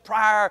 just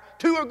prior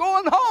to her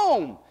going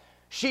home.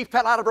 She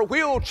fell out of her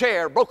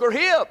wheelchair, broke her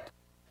hip.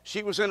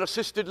 She was in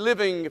assisted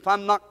living, if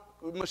I'm not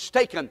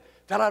mistaken.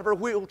 Fell out of her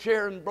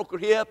wheelchair and broke her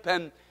hip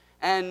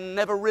and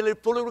never really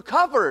fully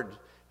recovered.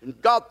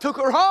 And God took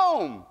her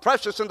home.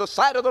 Precious in the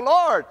sight of the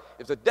Lord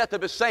is the death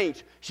of his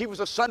saints. She was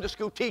a Sunday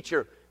school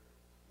teacher.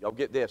 Y'all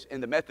get this,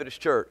 in the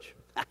Methodist Church.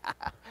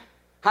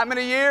 How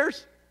many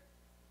years?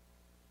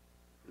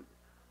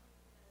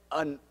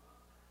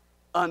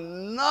 A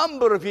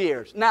number of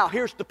years. Now,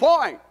 here's the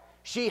point.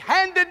 She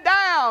handed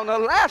down a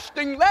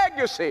lasting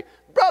legacy.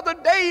 Brother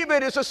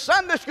David is a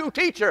Sunday school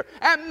teacher,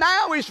 and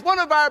now he's one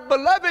of our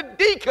beloved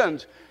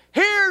deacons.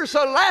 Here's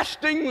a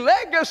lasting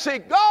legacy,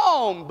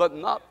 gone but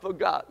not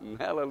forgotten.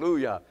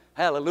 Hallelujah.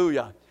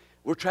 Hallelujah.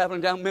 We're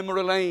traveling down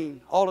memory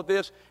lane, all of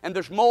this, and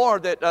there's more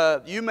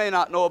that you may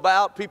not know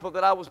about, people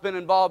that I was been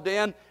involved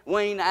in.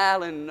 Wayne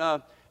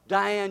Allen,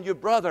 Diane, your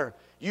brother,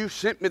 you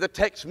sent me the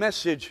text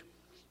message.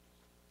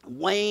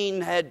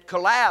 Wayne had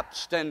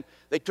collapsed, and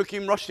they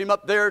rushed him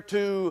up there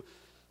to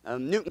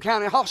Newton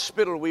County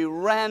Hospital. We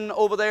ran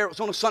over there. It was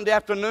on a Sunday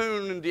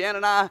afternoon, and Deanna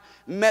and I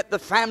met the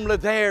family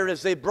there.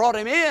 As they brought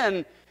him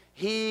in,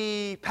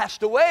 he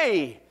passed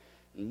away.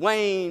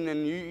 Wayne,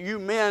 and you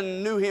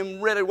men knew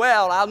him really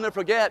well. I'll never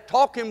forget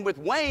talking with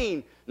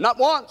Wayne, not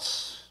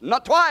once,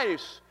 not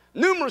twice,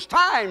 numerous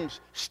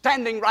times,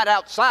 standing right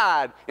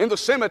outside in the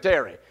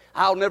cemetery.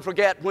 I'll never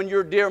forget when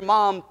your dear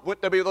mom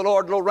went to be with the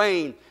Lord,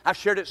 Lorraine. I've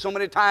shared it so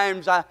many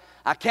times, I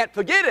can't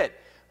forget it.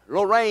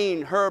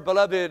 Lorraine, her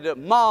beloved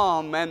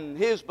mom, and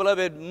his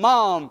beloved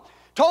mom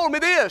told me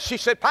this. She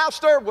said,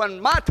 "Pastor, when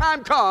my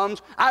time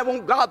comes, I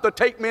want God to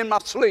take me in my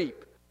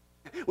sleep."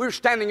 We were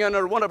standing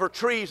under one of her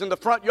trees in the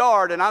front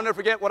yard, and I'll never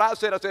forget what I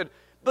said. I said,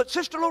 "But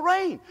Sister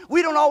Lorraine,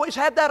 we don't always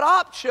have that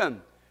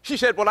option." She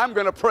said, "Well, I'm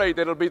going to pray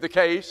that it'll be the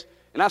case."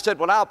 And I said,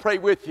 "Well, I'll pray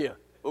with you."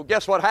 Well,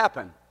 guess what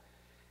happened?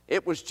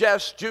 It was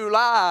just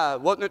July,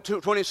 wasn't it,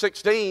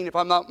 2016, if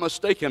I'm not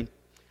mistaken.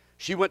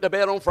 She went to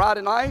bed on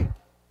Friday night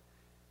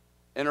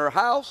in her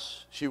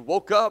house. She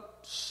woke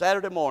up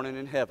Saturday morning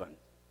in heaven,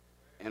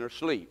 in her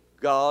sleep.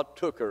 God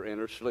took her in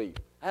her sleep.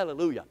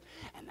 Hallelujah.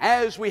 And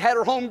as we had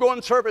our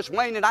homegoing service,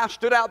 Wayne and I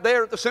stood out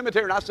there at the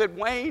cemetery, and I said,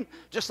 "Wayne,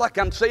 just like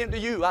I'm saying to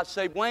you, I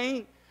say,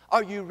 Wayne,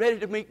 are you ready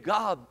to meet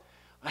God?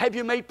 Have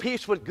you made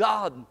peace with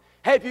God?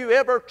 Have you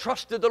ever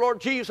trusted the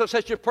Lord Jesus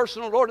as your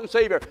personal Lord and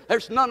Savior?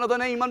 There's none other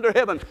name under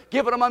heaven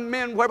given among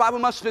men whereby we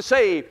must be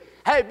saved.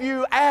 Have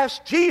you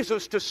asked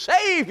Jesus to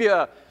save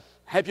you?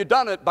 Have you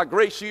done it? By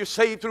grace are you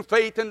saved through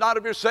faith, and not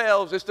of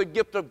yourselves. It's the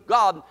gift of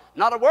God,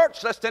 not of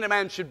works, lest any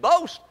man should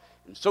boast."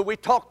 And so we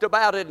talked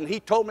about it, and he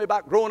told me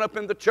about growing up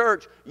in the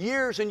church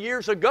years and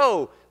years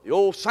ago, the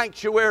old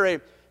sanctuary.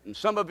 And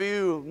some of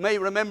you may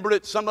remember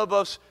it. Some of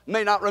us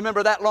may not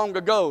remember that long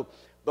ago.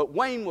 But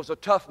Wayne was a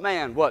tough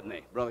man, wasn't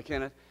he, Brother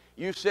Kenneth?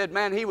 You said,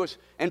 man, he was.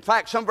 In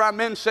fact, some of our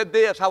men said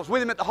this. I was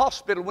with him at the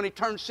hospital when he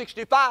turned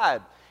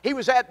 65. He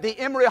was at the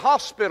Emory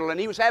Hospital, and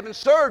he was having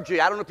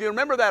surgery. I don't know if you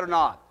remember that or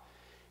not.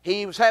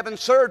 He was having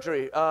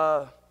surgery.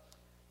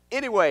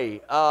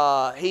 Anyway,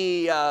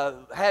 he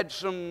had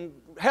some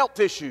health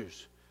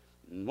issues.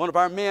 And one of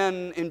our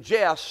men in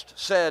jest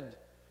said,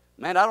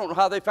 man, I don't know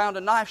how they found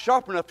a knife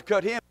sharp enough to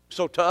cut him.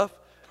 So tough.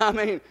 I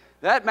mean,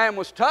 that man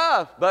was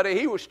tough, buddy.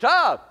 He was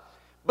tough.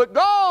 But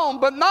gone,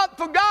 but not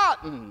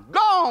forgotten.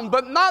 Gone,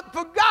 but not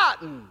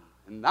forgotten.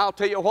 And I'll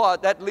tell you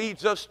what, that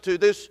leads us to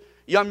this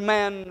young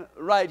man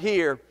right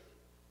here,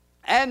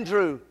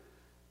 Andrew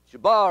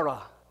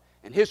Jabara.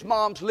 And his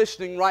mom's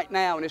listening right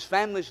now, and his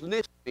family's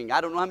listening.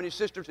 I don't know how many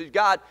sisters he's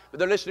got, but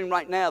they're listening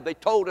right now. They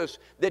told us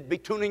they'd be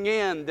tuning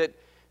in,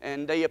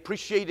 and they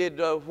appreciated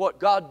what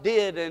God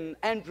did in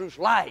Andrew's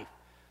life.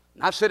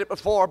 And I've said it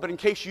before, but in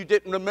case you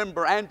didn't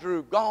remember,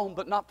 Andrew, gone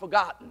but not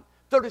forgotten,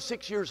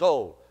 36 years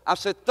old. I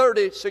said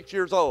 36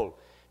 years old.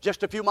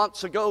 Just a few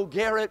months ago,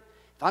 Garrett,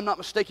 if I'm not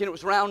mistaken, it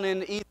was around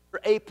in either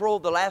April,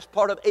 the last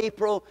part of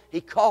April,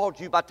 he called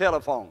you by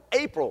telephone.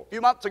 April, a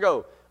few months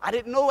ago. I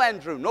didn't know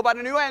Andrew.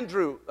 Nobody knew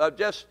Andrew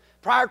just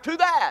prior to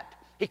that.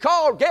 He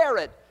called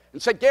Garrett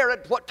and said,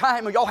 Garrett, what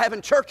time are y'all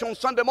having church on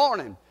Sunday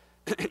morning?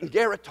 And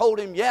Garrett told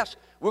him, yes,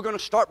 we're going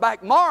to start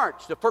back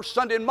March, the first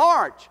Sunday in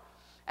March.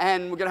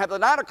 And we're going to have the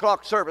 9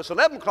 o'clock service,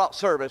 11 o'clock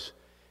service.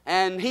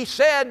 And he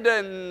said,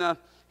 and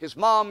his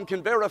mom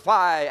can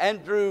verify,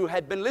 Andrew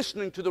had been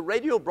listening to the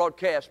radio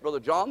broadcast, Brother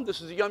John.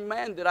 This is a young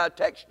man that I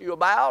texted you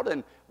about,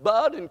 and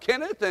Bud and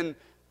Kenneth and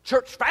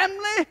church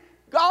family.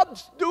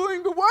 God's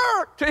doing the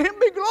work. To Him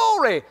be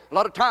glory. A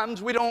lot of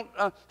times we don't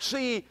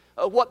see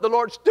what the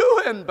Lord's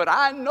doing, but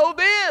I know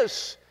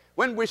this.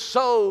 When we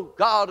sow,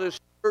 God is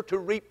sure to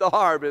reap the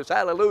harvest.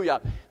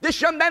 Hallelujah.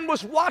 This young man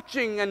was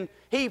watching, and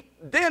he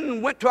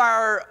then went to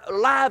our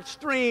live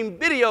stream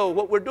video,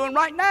 what we're doing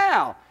right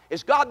now.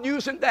 Is God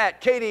using that?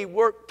 Katie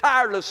worked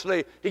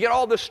tirelessly to get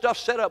all this stuff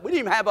set up. We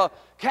didn't even have a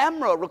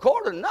camera,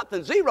 recorder,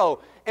 nothing, zero,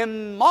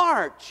 in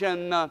March.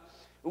 And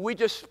we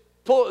just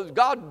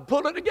God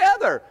pulled it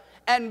together.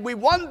 And we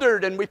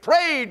wondered and we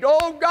prayed,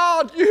 oh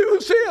God,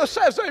 use this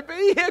as a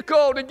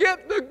vehicle to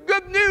get the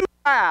good news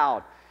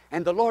out.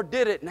 And the Lord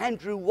did it, and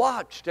Andrew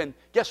watched. And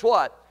guess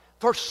what?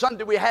 First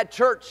Sunday we had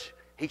church,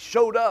 he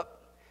showed up.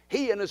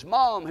 He and his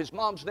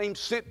mom's name's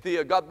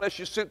Cynthia. God bless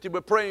you, Cynthia.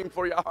 We're praying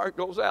for you. Our heart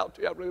goes out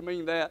to you. I really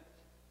mean that.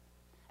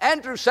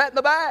 Andrew sat in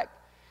the back.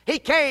 He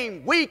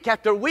came week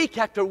after week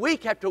after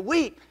week after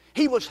week.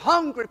 He was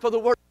hungry for the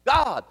Word of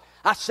God.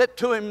 I said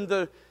to him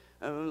the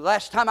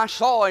last time I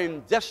saw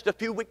him just a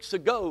few weeks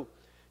ago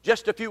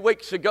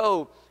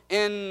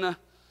in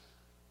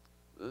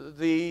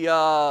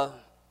the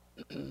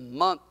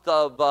month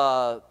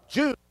of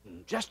June,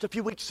 just a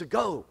few weeks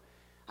ago,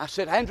 I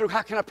said, Andrew,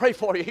 how can I pray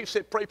for you? He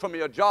said, pray for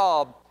me a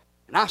job.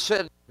 And I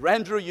said,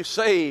 Andrew, you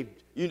saved?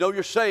 You know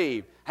you're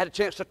saved. Had a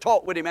chance to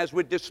talk with him as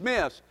we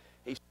dismissed.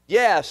 He said,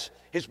 yes.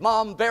 His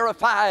mom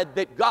verified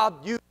that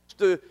God used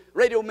the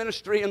radio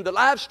ministry and the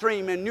live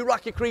stream in New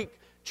Rocky Creek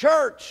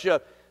Church.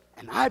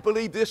 And I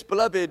believe this,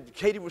 beloved,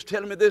 Katie was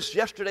telling me this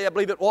yesterday, I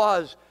believe it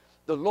was.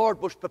 The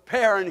Lord was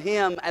preparing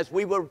him as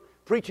we were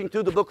preaching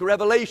through the book of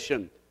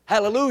Revelation.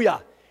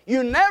 Hallelujah.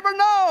 You never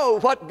know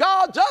what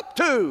God's up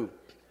to.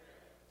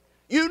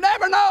 You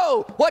never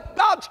know what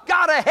God's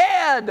got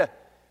ahead.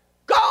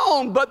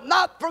 Gone, but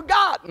not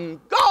forgotten.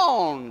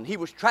 Gone. He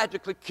was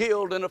tragically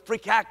killed in a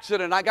freak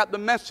accident. I got the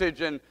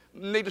message, and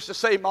needless to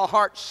say, my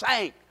heart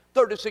sank.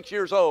 36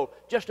 years old,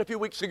 just a few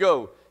weeks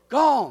ago.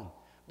 Gone,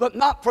 but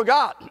not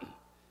forgotten.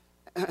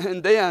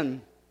 And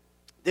then,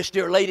 this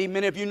dear lady,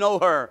 many of you know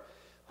her.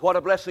 What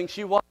a blessing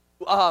she was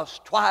to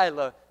us,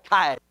 Twyla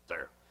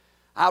Kaiser.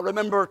 I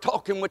remember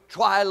talking with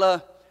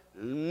Twyla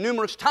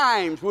numerous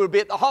times. We would be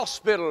at the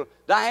hospital.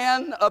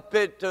 Diane, up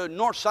at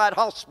Northside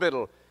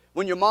Hospital,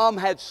 when your mom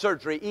had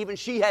surgery. Even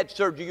she had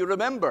surgery, you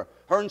remember.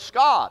 Her and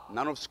Scott.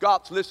 None of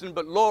Scott's listening,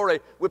 but Lori,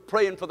 we're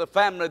praying for the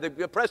family,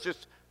 the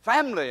precious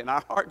family, and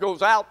our heart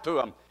goes out to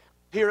them.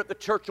 Here at the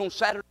church on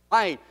Saturday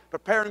night,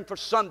 preparing for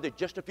Sunday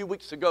just a few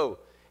weeks ago.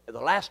 The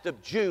last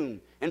of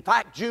June. In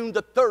fact, June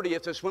the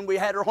 30th is when we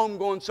had our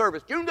homegoing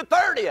service. June the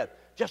 30th,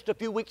 just a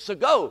few weeks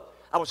ago.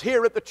 I was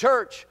here at the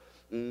church.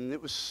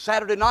 It was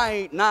Saturday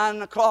night,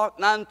 9 o'clock,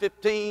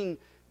 9:15.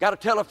 Got a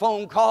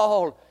telephone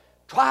call.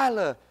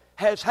 Twyla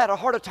has had a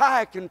heart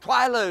attack, and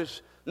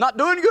Twyla's not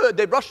doing good.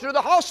 They rushed her to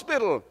the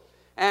hospital,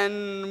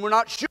 and we're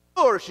not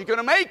sure she's going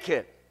to make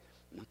it.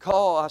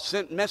 I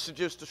sent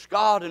messages to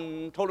Scott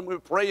and told him we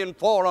were praying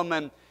for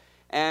him,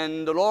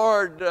 and the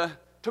Lord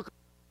took her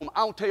home.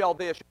 I'll tell y'all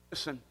this.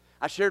 Listen,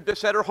 I shared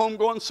this at her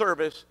homegoing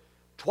service.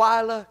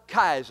 Twyla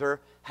Kaiser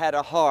had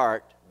a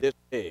heart this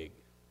big.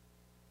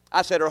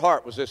 I said her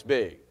heart was this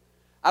big.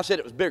 I said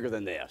it was bigger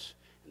than this.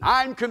 And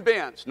I'm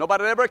convinced,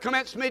 nobody ever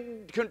convinced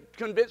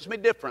me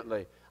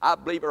differently. I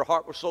believe her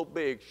heart was so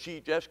big, she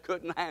just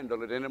couldn't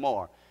handle it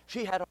anymore.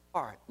 She had a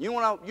heart. You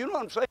know what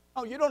I'm saying?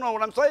 No, you don't know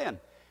what I'm saying.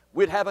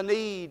 We'd have a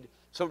need.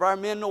 Some of our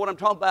men know what I'm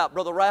talking about,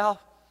 Brother Ralph.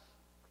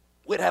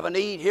 We'd have a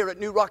need here at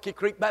New Rocky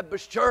Creek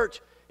Baptist Church.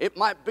 It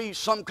might be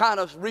some kind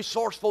of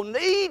resourceful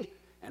need.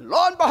 And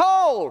lo and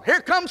behold,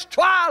 here comes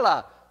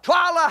Twyla.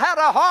 Twyla had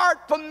a heart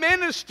for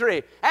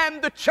ministry.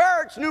 And the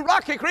church, New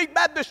Rocky Creek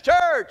Baptist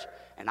Church,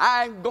 And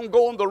I ain't going to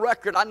go on the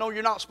record. I know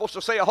you're not supposed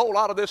to say a whole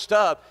lot of this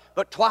stuff.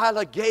 But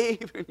Twyla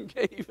gave and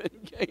gave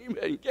and gave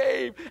and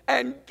gave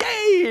and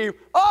gave.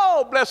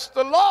 Oh, bless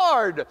the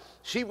Lord.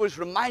 She was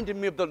reminding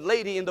me of the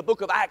lady in the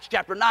book of Acts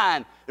chapter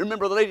 9.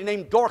 Remember the lady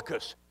named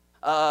Dorcas.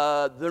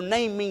 Their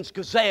name means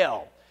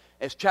gazelle.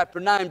 As chapter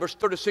 9, verse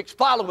 36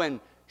 following,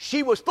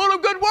 she was full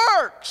of good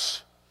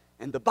works.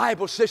 And the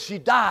Bible says she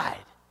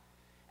died.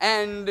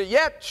 And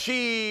yet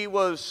she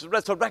was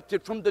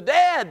resurrected from the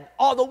dead.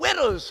 All the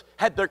widows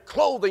had their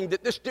clothing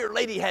that this dear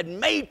lady had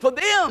made for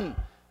them.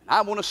 And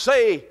I want to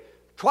say,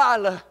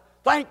 Twyla,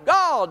 thank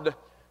God.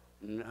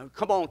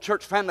 Come on,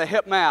 church family,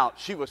 help me out.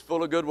 She was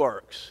full of good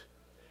works.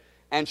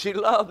 And she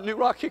loved New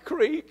Rocky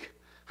Creek.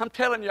 I'm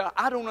telling you,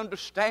 I don't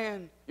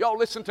understand. Y'all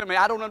listen to me,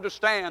 I don't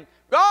understand.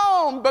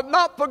 Gone, but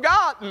not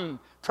forgotten.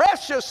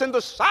 Precious in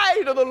the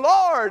sight of the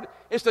Lord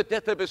is the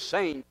death of his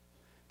saints.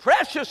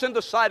 Precious in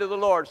the sight of the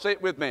Lord. Say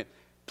it with me.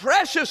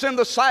 Precious in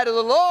the sight of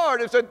the Lord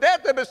is the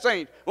death of his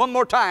saints. One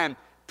more time.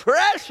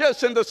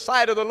 Precious in the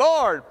sight of the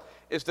Lord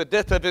is the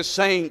death of his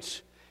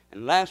saints.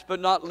 And last but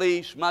not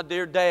least, my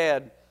dear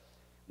dad.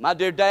 My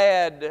dear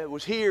dad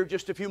was here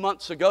just a few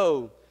months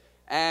ago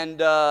and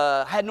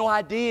had no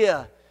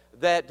idea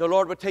that the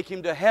Lord would take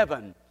him to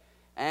heaven.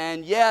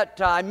 And yet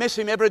I miss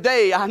him every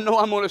day. I know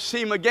I'm going to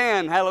see him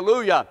again.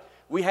 Hallelujah.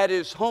 We had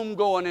his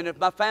homegoing, and if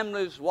my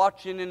family's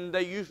watching, and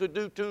they usually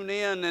do tune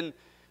in and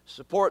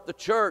support the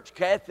church,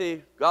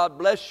 Kathy, God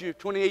bless you,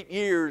 28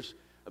 years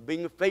of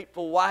being a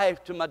faithful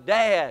wife to my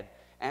dad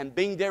and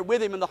being there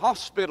with him in the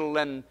hospital.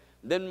 And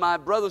then my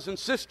brothers and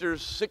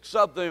sisters, 6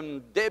 of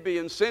them, Debbie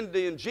and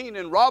Cindy and Gina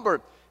and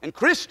Robert and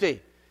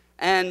Christy.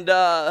 And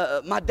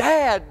my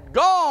dad,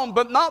 gone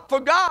but not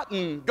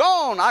forgotten,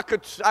 gone. I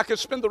could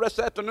spend the rest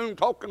of the afternoon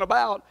talking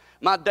about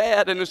my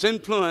dad and his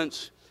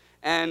influence.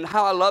 And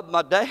how I love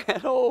my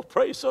dad. Oh,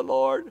 praise the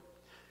Lord.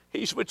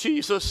 He's with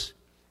Jesus.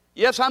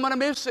 Yes, I'm going to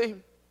miss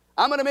him.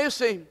 I'm going to miss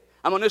him.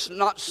 I'm going to miss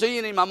not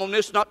seeing him. I'm going to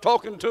miss not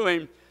talking to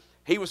him.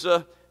 He was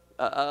a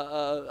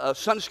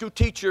Sunday school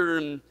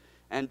teacher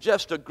and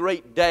just a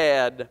great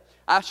dad.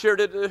 I shared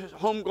it at his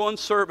homegoing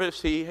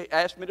service. He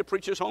asked me to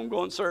preach his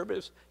homegoing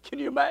service. Can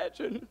you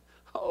imagine?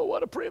 Oh,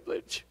 what a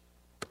privilege.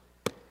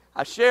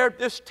 I shared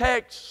this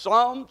text,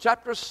 Psalm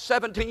chapter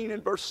 17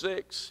 and verse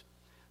 6.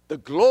 The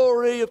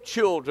glory of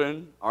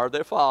children are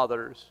their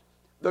fathers.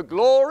 The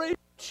glory of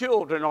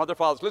children are their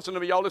fathers. Listen to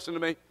me, y'all listen to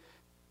me.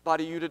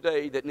 Anybody you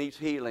today that needs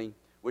healing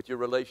with your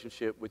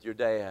relationship with your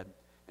dad.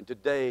 And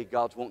today,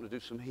 God's wanting to do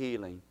some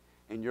healing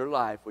in your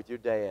life with your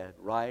dad,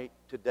 right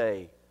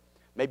today.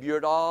 Maybe you're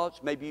at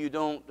odds. Maybe you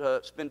don't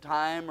spend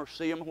time or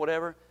see him or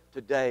whatever.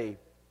 Today,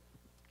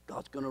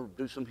 God's going to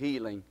do some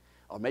healing.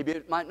 Or maybe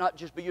it might not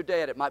just be your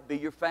dad. It might be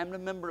your family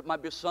member. It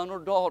might be a son or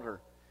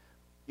daughter.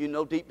 You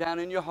know deep down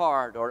in your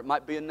heart, or it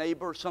might be a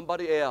neighbor or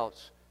somebody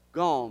else,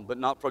 gone but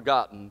not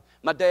forgotten.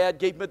 My dad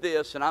gave me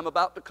this, and I'm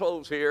about to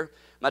close here.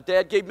 My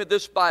dad gave me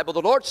this Bible.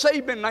 The Lord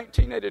saved me in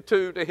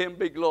 1982. To him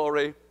be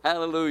glory.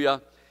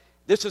 Hallelujah.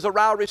 This is a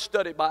Rowry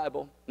Study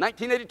Bible.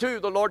 1982,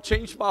 the Lord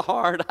changed my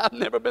heart. I've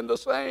never been the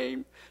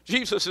same.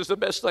 Jesus is the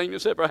best thing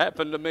that's ever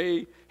happened to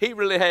me. He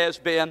really has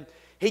been.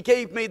 He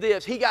gave me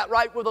this. He got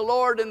right with the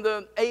Lord in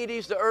the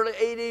 80s, the early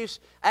 80s.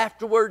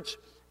 Afterwards,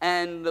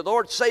 and the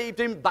Lord saved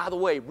him, by the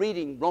way,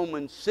 reading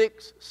Romans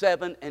 6,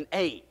 7, and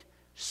 8.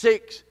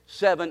 6,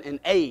 7, and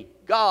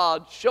 8.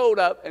 God showed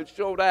up and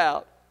showed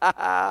out.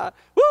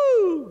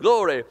 Woo!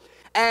 Glory.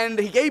 And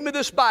he gave me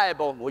this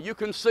Bible. Well, you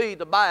can see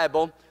the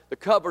Bible. The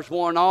cover's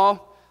worn off.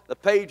 The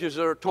pages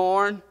are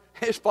torn.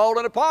 It's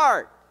falling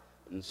apart.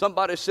 And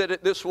somebody said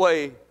it this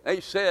way.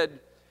 They said,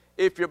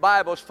 if your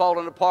Bible's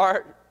falling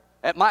apart,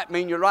 that might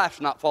mean your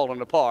life's not falling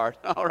apart.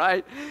 All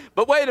right?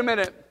 But wait a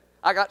minute.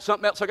 I got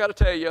something else I got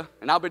to tell you,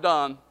 and I'll be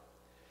done.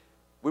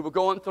 We were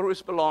going through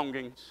his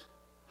belongings.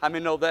 How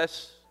many know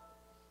that's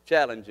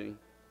challenging?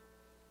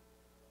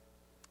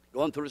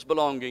 Going through his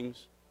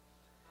belongings.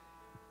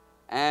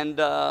 And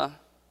I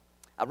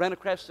ran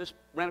across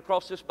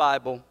this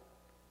Bible.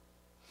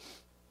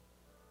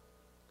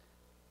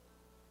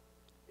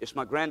 It's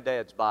my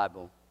granddad's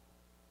Bible.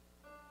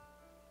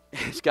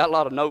 It's got a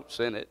lot of notes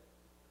in it.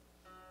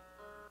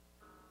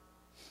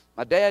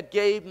 My dad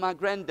gave my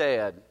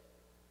granddad,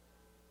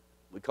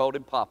 we called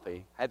him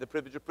Poppy, had the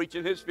privilege of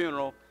preaching his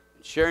funeral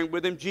and sharing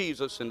with him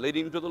Jesus and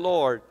leading him to the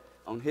Lord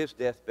on his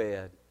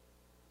deathbed.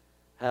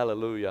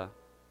 Hallelujah.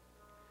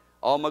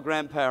 All my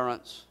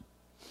grandparents,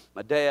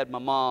 my dad, my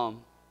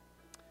mom,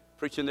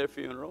 preaching their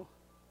funeral.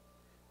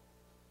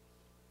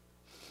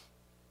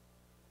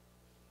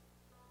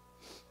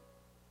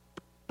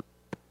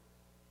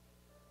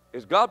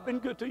 Has God been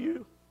good to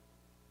you?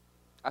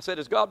 I said,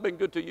 has God been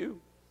good to you?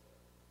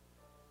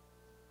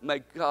 May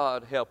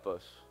God help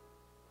us.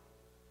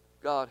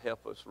 God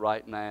help us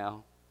right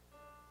now.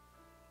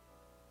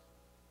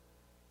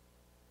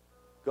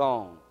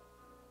 Gone,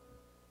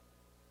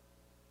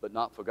 but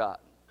not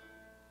forgotten.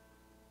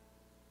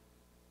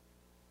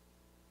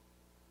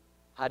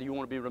 How do you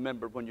want to be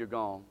remembered when you're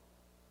gone?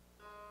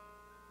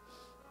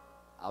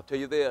 I'll tell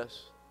you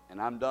this,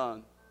 and I'm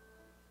done.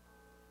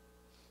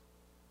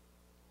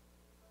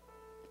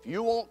 If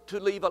you want to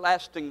leave a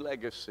lasting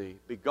legacy,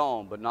 be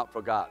gone but not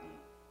forgotten,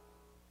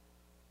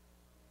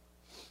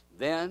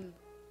 then,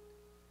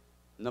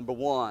 number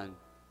one,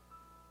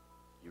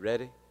 you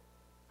ready?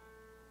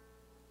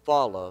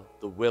 Follow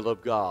the will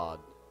of God.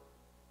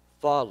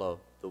 Follow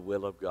the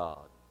will of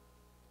God.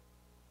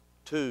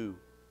 2,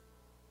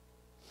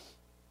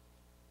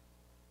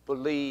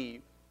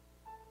 believe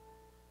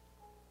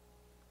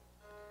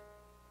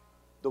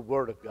the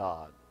Word of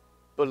God.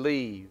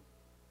 Believe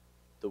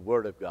the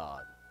Word of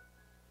God.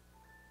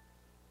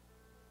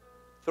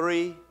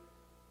 3,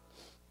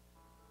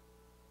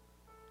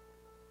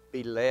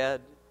 be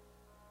led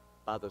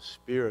by the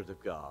Spirit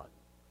of God.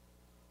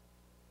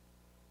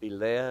 Be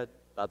led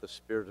by the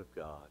Spirit of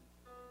God.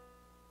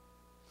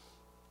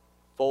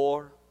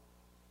 4,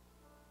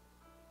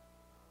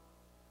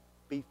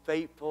 be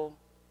faithful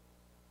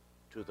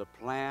to the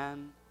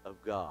plan of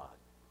God.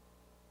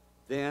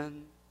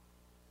 Then,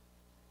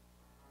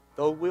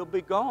 though we'll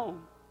be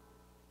gone,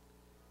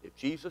 if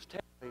Jesus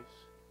tarries,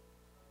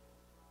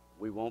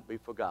 we won't be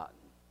forgotten.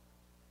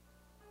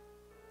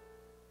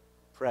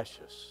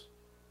 Precious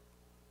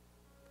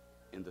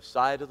in the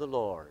sight of the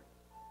Lord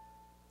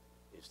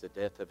is the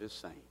death of His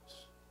saints.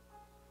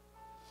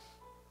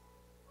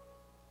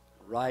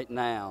 Right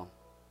now,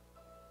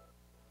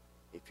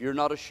 if you're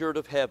not assured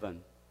of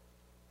heaven,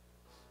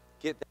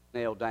 get that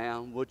nail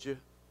down, would you?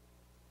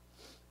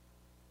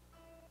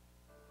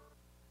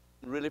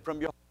 Really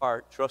from your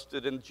heart,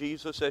 trusted in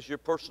Jesus as your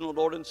personal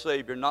Lord and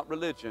Savior, not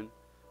religion,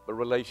 but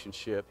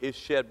relationship, His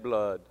shed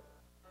blood.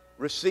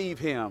 Receive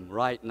Him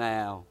right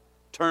now.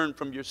 Turn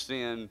from your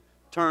sin.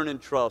 Turn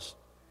and trust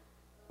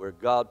where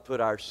God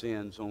put our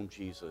sins on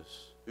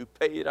Jesus, who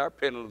paid our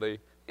penalty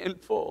in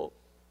full,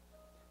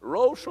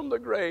 rose from the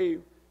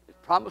grave,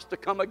 and promised to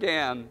come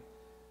again.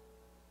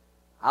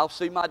 I'll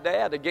see my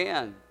dad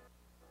again.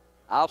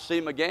 I'll see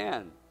him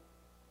again.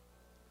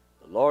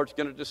 The Lord's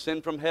going to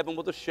descend from heaven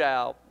with a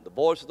shout, the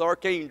voice of the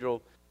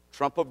archangel,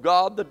 trump of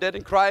God, the dead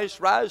in Christ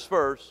rise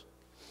first.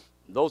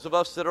 And those of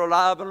us that are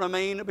alive and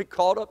remain will be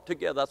caught up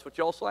together. That's what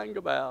y'all sang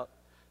about.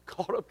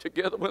 Caught up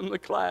together in the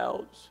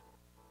clouds.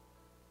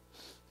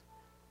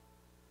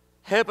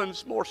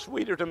 Heaven's more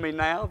sweeter to me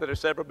now than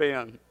it's ever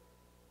been.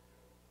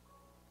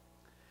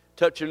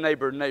 Touch your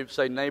neighbor and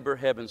say, neighbor,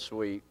 heaven's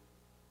sweet.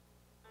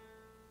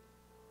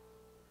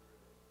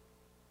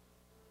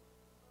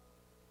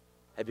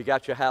 Have you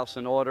got your house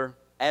in order?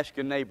 Ask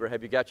your neighbor,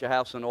 have you got your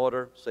house in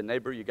order? Say,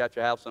 neighbor, you got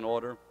your house in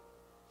order?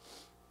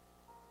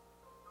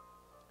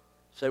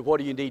 Say, what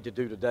do you need to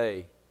do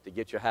today to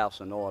get your house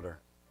in order?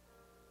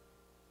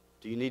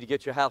 Do you need to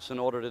get your house in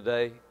order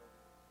today?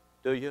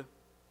 Do you?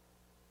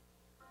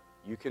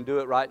 You can do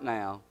it right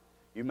now.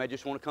 You may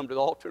just want to come to the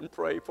altar and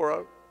pray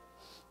for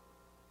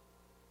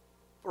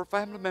a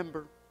family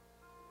member.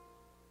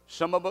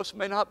 Some of us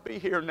may not be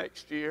here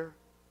next year.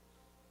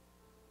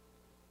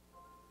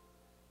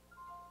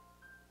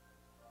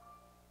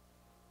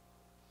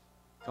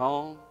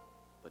 Gone,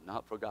 but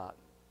not forgotten.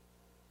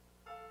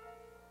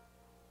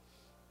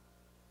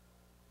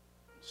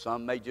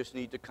 Some may just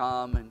need to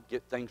come and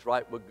get things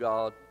right with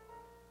God.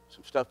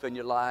 Some stuff in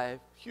your life.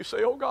 You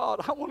say, oh God,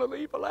 I want to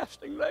leave a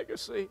lasting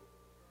legacy.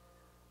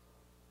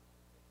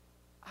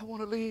 I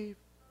want to leave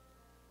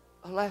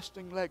a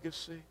lasting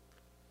legacy.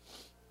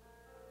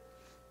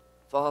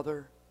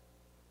 Father,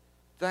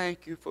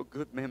 thank you for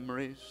good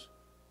memories.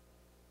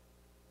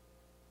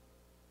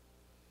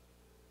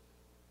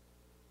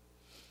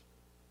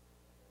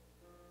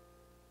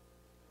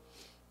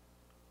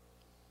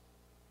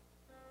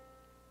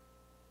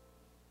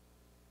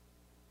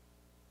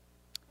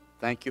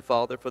 Thank you,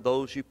 Father, for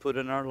those you put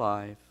in our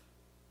life.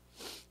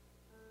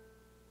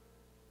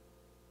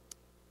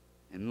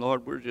 And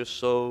Lord, we're just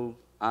so,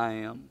 I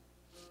am,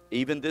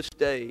 even this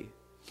day,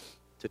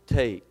 to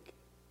take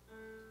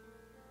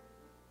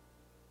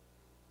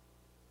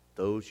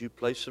those you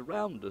place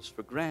around us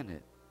for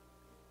granted.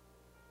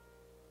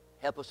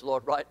 Help us,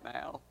 Lord, right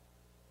now.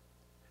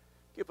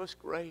 Give us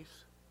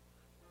grace.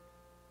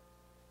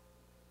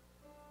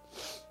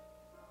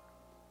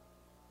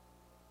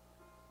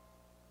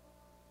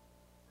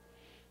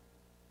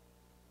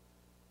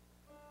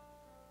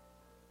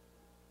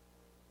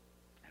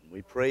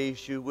 We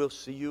praise you. We'll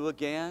see you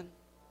again.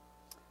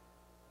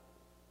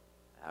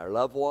 Our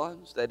loved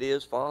ones, that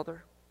is,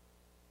 Father.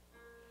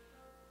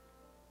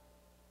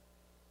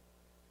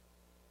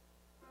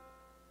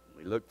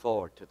 We look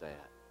forward to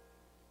that.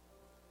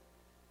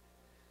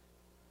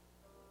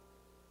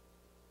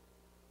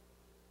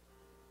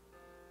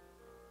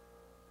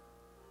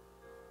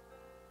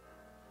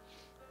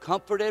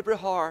 Comfort every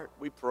heart,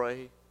 we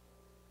pray.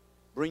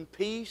 Bring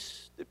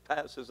peace that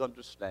passes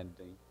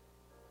understanding.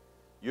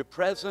 Your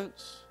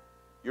presence,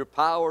 your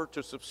power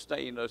to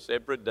sustain us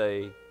every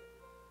day.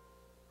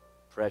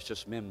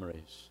 Precious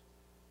memories.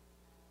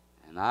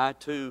 And I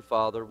too,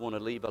 Father, want to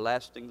leave a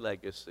lasting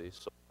legacy.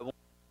 So I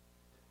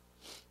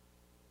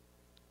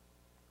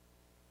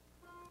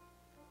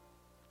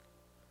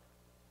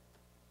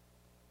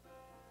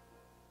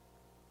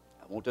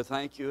want to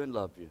thank you and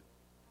love you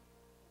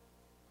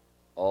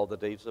all the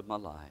days of my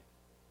life.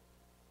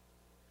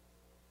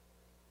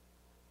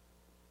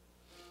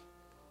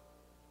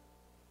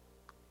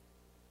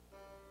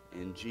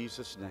 In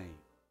Jesus'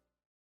 name.